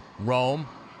welcome, Rome.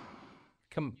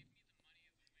 Come.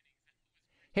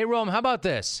 Hey, Rome, how about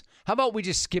this? How about we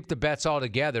just skip the bets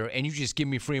altogether and you just give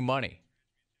me free money?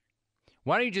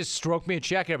 Why don't you just stroke me a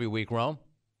check every week, Rome?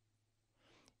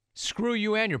 Screw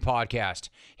you and your podcast.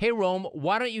 Hey, Rome,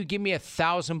 why don't you give me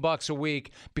 $1,000 a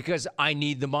week because I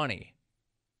need the money?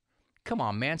 Come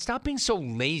on, man. Stop being so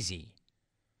lazy.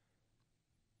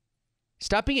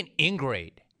 Stop being an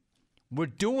ingrate. We're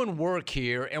doing work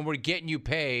here, and we're getting you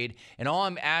paid, and all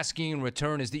I'm asking in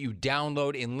return is that you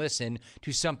download and listen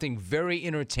to something very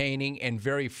entertaining and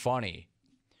very funny.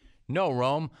 No,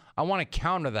 Rome, I want to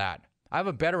counter that. I have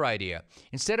a better idea.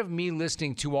 Instead of me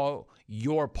listening to all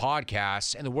your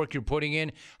podcasts and the work you're putting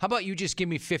in, how about you just give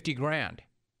me $50,000?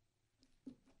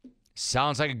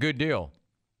 Sounds like a good deal.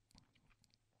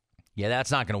 Yeah,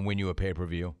 that's not going to win you a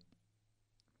pay-per-view.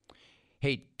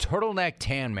 Hey, Turtleneck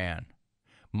Tan Man,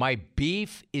 my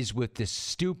beef is with the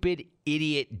stupid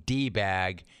idiot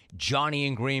D-bag, Johnny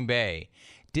in Green Bay.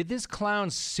 Did this clown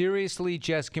seriously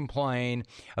just complain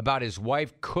about his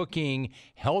wife cooking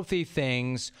healthy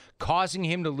things, causing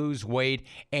him to lose weight,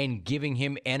 and giving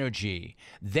him energy?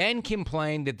 Then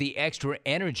complain that the extra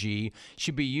energy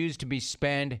should be used to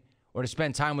spend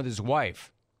time with his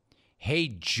wife. Hey,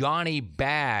 Johnny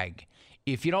Bag,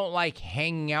 if you don't like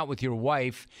hanging out with your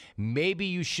wife, maybe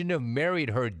you shouldn't have married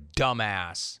her,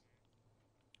 dumbass.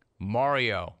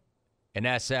 Mario and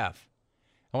SF.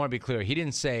 I want to be clear. He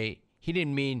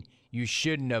didn't mean you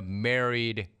shouldn't have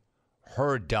married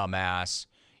her, dumbass.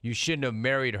 You shouldn't have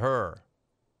married her,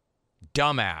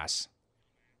 dumbass.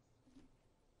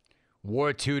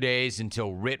 War 2 days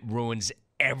until Rit ruins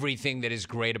everything that is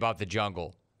great about the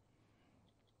jungle.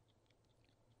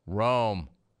 Rome,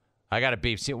 I got a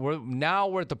beef. See,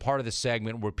 we're at the part of the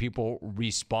segment where people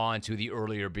respond to the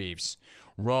earlier beefs.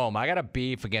 Rome, I got a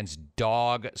beef against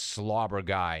Dog Slobber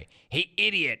Guy. Hey,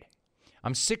 idiot.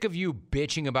 I'm sick of you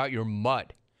bitching about your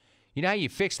mutt. You know how you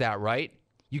fix that, right?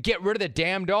 You get rid of the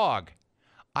damn dog.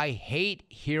 I hate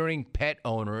hearing pet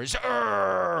owners,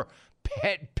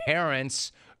 pet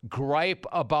parents gripe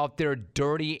about their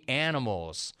dirty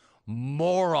animals.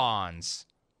 Morons.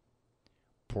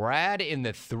 Brad in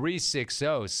the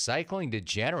 360, cycling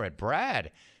degenerate.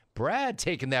 Brad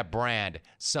taking that brand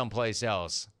someplace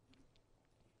else.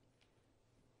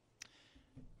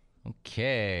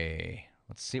 Okay.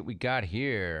 Let's see what we got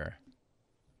here.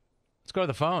 Let's go to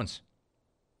the phones.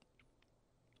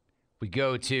 We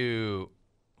go to,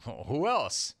 who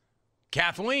else?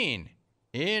 Kathleen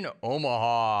in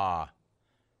Omaha.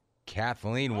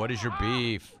 Kathleen, what is your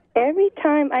beef? Every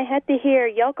time I had to hear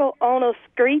Yoko Ono's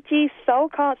screechy,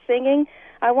 so-called singing,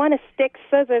 I want to stick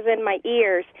scissors in my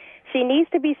ears. She needs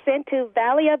to be sent to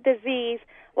Valley of Disease.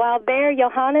 While there,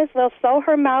 Johannes will sew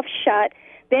her mouth shut.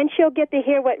 Then she'll get to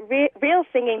hear what real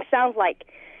singing sounds like.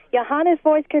 Johannes'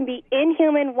 voice can be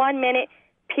inhuman 1 minute,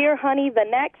 pure honey the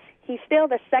next. He's still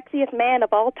the sexiest man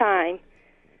of all time.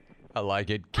 I like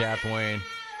it, Kathleen.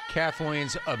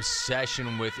 Kathleen's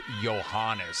obsession with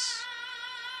Johannes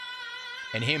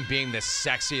and him being the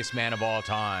sexiest man of all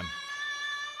time.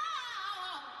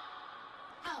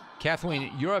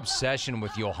 Kathleen, your obsession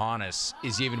with Johannes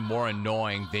is even more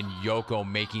annoying than Yoko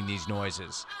making these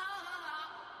noises.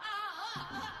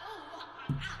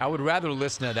 I would rather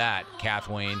listen to that,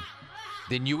 Kathleen,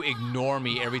 than you ignore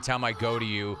me every time I go to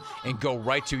you and go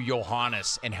right to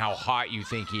Johannes and how hot you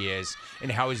think he is and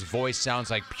how his voice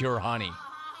sounds like pure honey.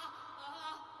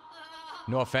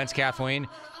 No offense, Kathleen.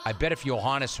 I bet if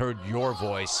Johannes heard your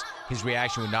voice, his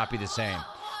reaction would not be the same.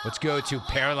 Let's go to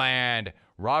Pearland.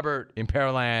 Robert in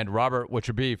Pearland. Robert, what's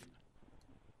your beef?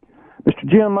 Mr.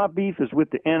 Jim, my beef is with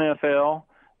the NFL.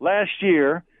 Last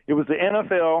year, it was the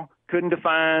NFL couldn't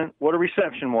define what a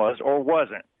reception was or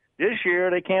wasn't. This year,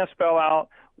 they can't spell out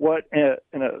what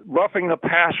roughing the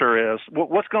passer is.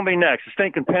 What's going to be next? A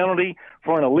stinking penalty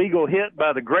for an illegal hit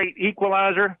by the great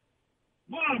equalizer?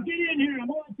 Mom, get in here. I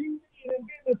want to see you get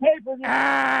the paper.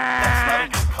 That's not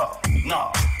a good call.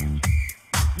 No.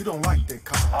 You don't like that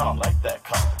call. I don't like that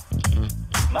call.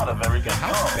 Not a very good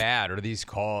call. How bad are these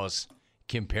calls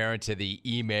compared to the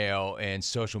email and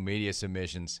social media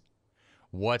submissions?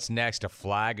 What's next? A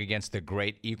flag against the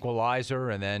great equalizer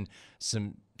and then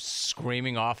some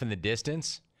screaming off in the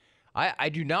distance? I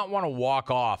do not want to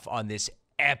walk off on this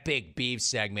epic beef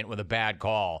segment with a bad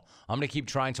call. I'm going to keep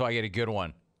trying until I get a good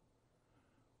one.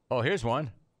 Oh, here's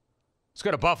one. Let's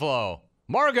go to Buffalo.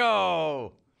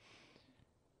 Margot.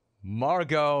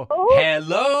 Oh.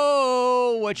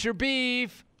 Hello. What's your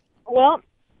beef? Well,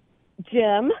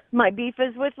 Jim, my beef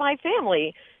is with my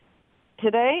family.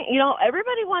 Today,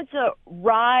 everybody wants to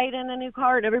ride in a new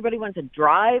car and everybody wants to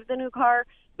drive the new car,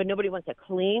 but nobody wants to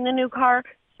clean the new car.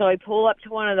 So I pull up to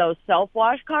one of those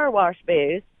self-wash car wash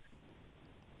bays,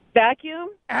 vacuum.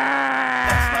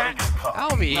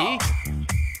 Alvy. No.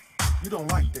 You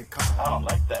don't like that car. I don't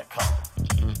like that car.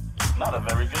 Not a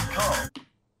very good car.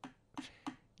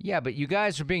 Yeah, but you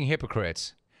guys are being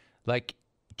hypocrites. Like,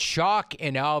 Chalk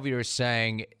and Alvy are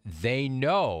saying they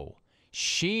know.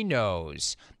 She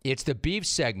knows. It's the beef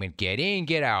segment. Get in,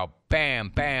 get out. Bam,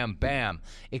 bam, bam.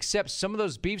 Except some of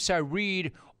those beefs I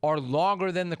read are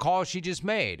longer than the call she just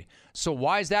made. So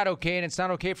why is that okay and it's not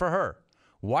okay for her?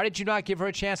 Why did you not give her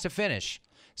a chance to finish?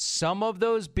 Some of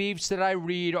those beefs that I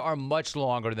read are much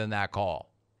longer than that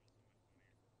call.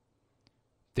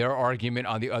 Their argument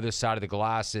on the other side of the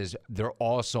glass is they're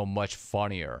also much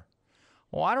funnier.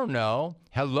 Well, I don't know.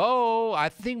 Hello? I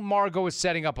think Margot is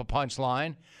setting up a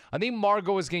punchline. I think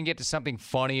Margot is going to get to something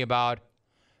funny about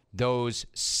those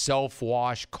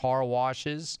self-wash car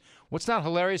washes. What's not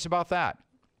hilarious about that?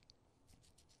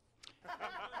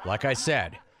 Like I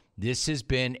said, this has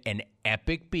been an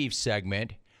epic beef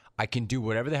segment. I can do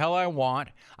whatever the hell I want.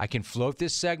 I can float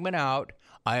this segment out.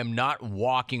 I am not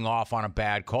walking off on a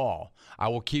bad call. I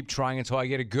will keep trying until I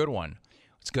get a good one.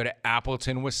 Let's go to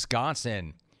Appleton,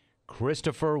 Wisconsin.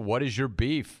 Christopher, what is your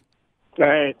beef?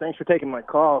 Hey, thanks for taking my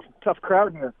call. Tough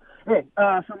crowd here. Hey,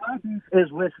 so my beef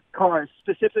is with cars,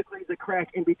 specifically the crack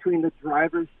in between the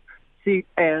driver's seat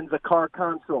and the car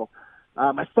console.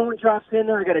 My phone drops in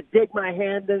there. I got to dig my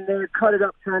hand in there, cut it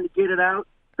up, trying to get it out.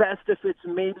 Best if it's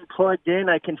maybe plugged in.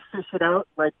 I can fish it out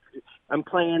like I'm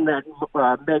playing that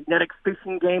magnetic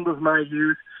fishing game of my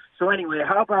youth. So anyway,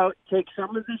 how about take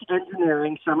some of this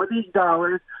engineering, some of these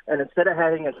dollars, and instead of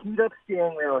having a heat-up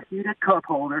steering wheel, a heated cup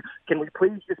holder, can we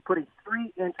please just put a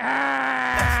 3-inch...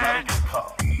 That's not a good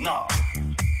car. No.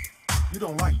 You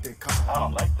don't like that car. I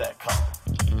don't like that car.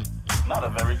 Not a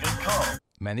very good car.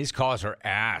 Man, these calls are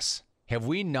ass. Have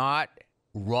we not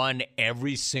run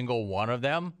every single one of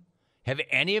them? Have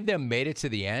any of them made it to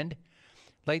the end?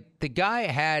 Like, the guy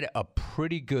had a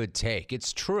pretty good take.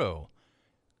 It's true.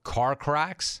 Car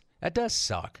cracks, that does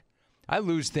suck. I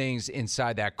lose things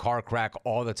inside that car crack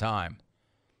all the time.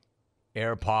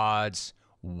 AirPods,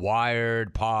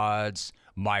 wired pods,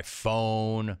 my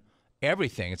phone,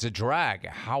 everything. It's a drag.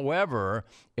 However,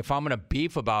 if I'm going to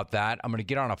beef about that, I'm going to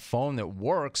get on a phone that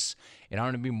works, and I'm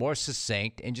going to be more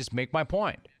succinct and just make my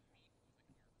point.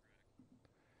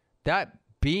 That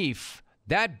beef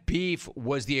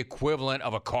was the equivalent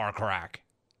of a car crack.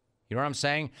 You know what I'm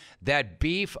saying? That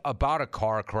beef about a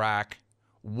car crack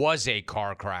was a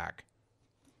car crack.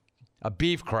 A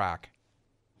beef crack.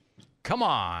 Come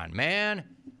on, man.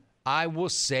 I will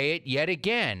say it yet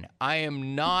again. I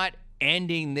am not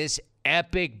ending this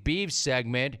epic beef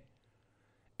segment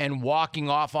and walking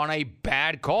off on a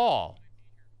bad call.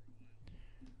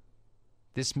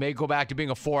 This may go back to being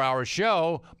a 4-hour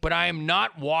show, but I am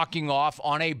not walking off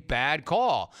on a bad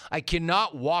call. I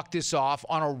cannot walk this off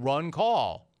on a run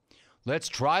call. Let's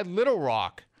try Little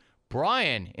Rock.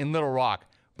 Brian in Little Rock.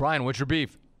 Brian, what's your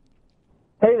beef?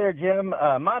 Hey there, Jim.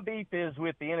 My beef is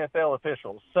with the NFL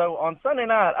officials. So on Sunday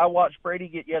night, I watched Brady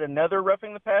get yet another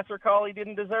roughing the passer call he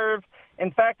didn't deserve.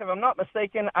 In fact, if I'm not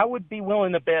mistaken, I would be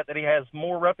willing to bet that he has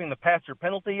more roughing the passer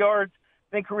penalty yards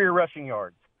than career rushing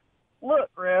yards.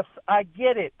 Look, refs, I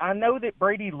get it. I know that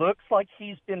Brady looks like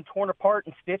he's been torn apart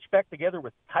and stitched back together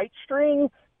with tight string,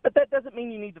 but that doesn't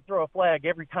mean you need to throw a flag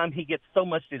every time he gets so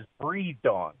much as breathed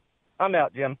on. I'm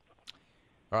out, Jim.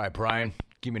 All right, Brian,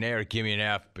 give me an A or give me an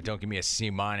F, but don't give me a C-.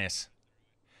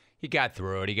 He got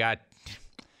through it.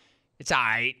 It's all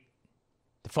right.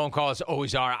 The phone calls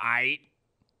always are all right.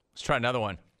 Let's try another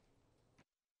one.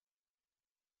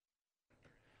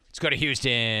 Let's go to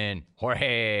Houston.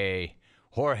 Jorge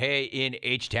in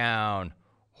H-Town.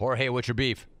 Jorge, what's your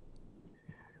beef?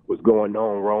 What's going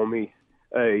on, Romy?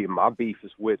 Hey, my beef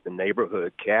is with the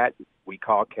neighborhood cat we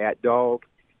call Cat Dog.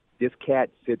 This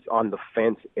cat sits on the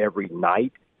fence every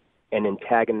night and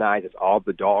antagonizes all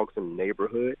the dogs in the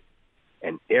neighborhood.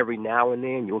 And every now and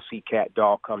then you'll see Cat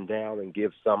Dog come down and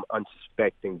give some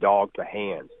unsuspecting dog the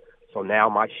hands. So now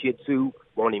my Shih Tzu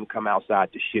won't even come outside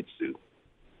the Shih Tzu.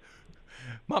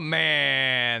 My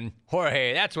man,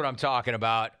 Jorge, that's what I'm talking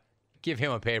about. Give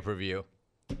him a pay-per-view.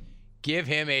 Give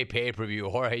him a pay-per-view.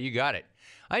 Jorge, you got it.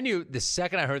 I knew the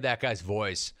second I heard that guy's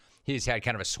voice, He just had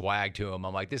kind of a swag to him.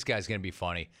 I'm like, this guy's going to be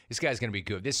funny. This guy's going to be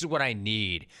good. This is what I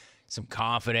need. Some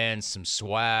confidence, some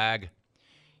swag.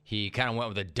 He kind of went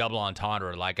with a double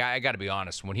entendre. Like, I got to be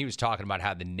honest, when he was talking about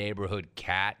how the neighborhood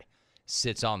cat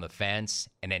sits on the fence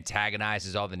and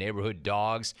antagonizes all the neighborhood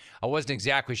dogs, I wasn't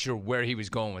exactly sure where he was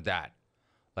going with that.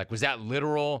 Like, was that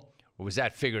literal or was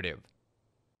that figurative?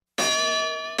 Good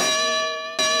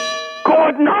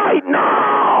night!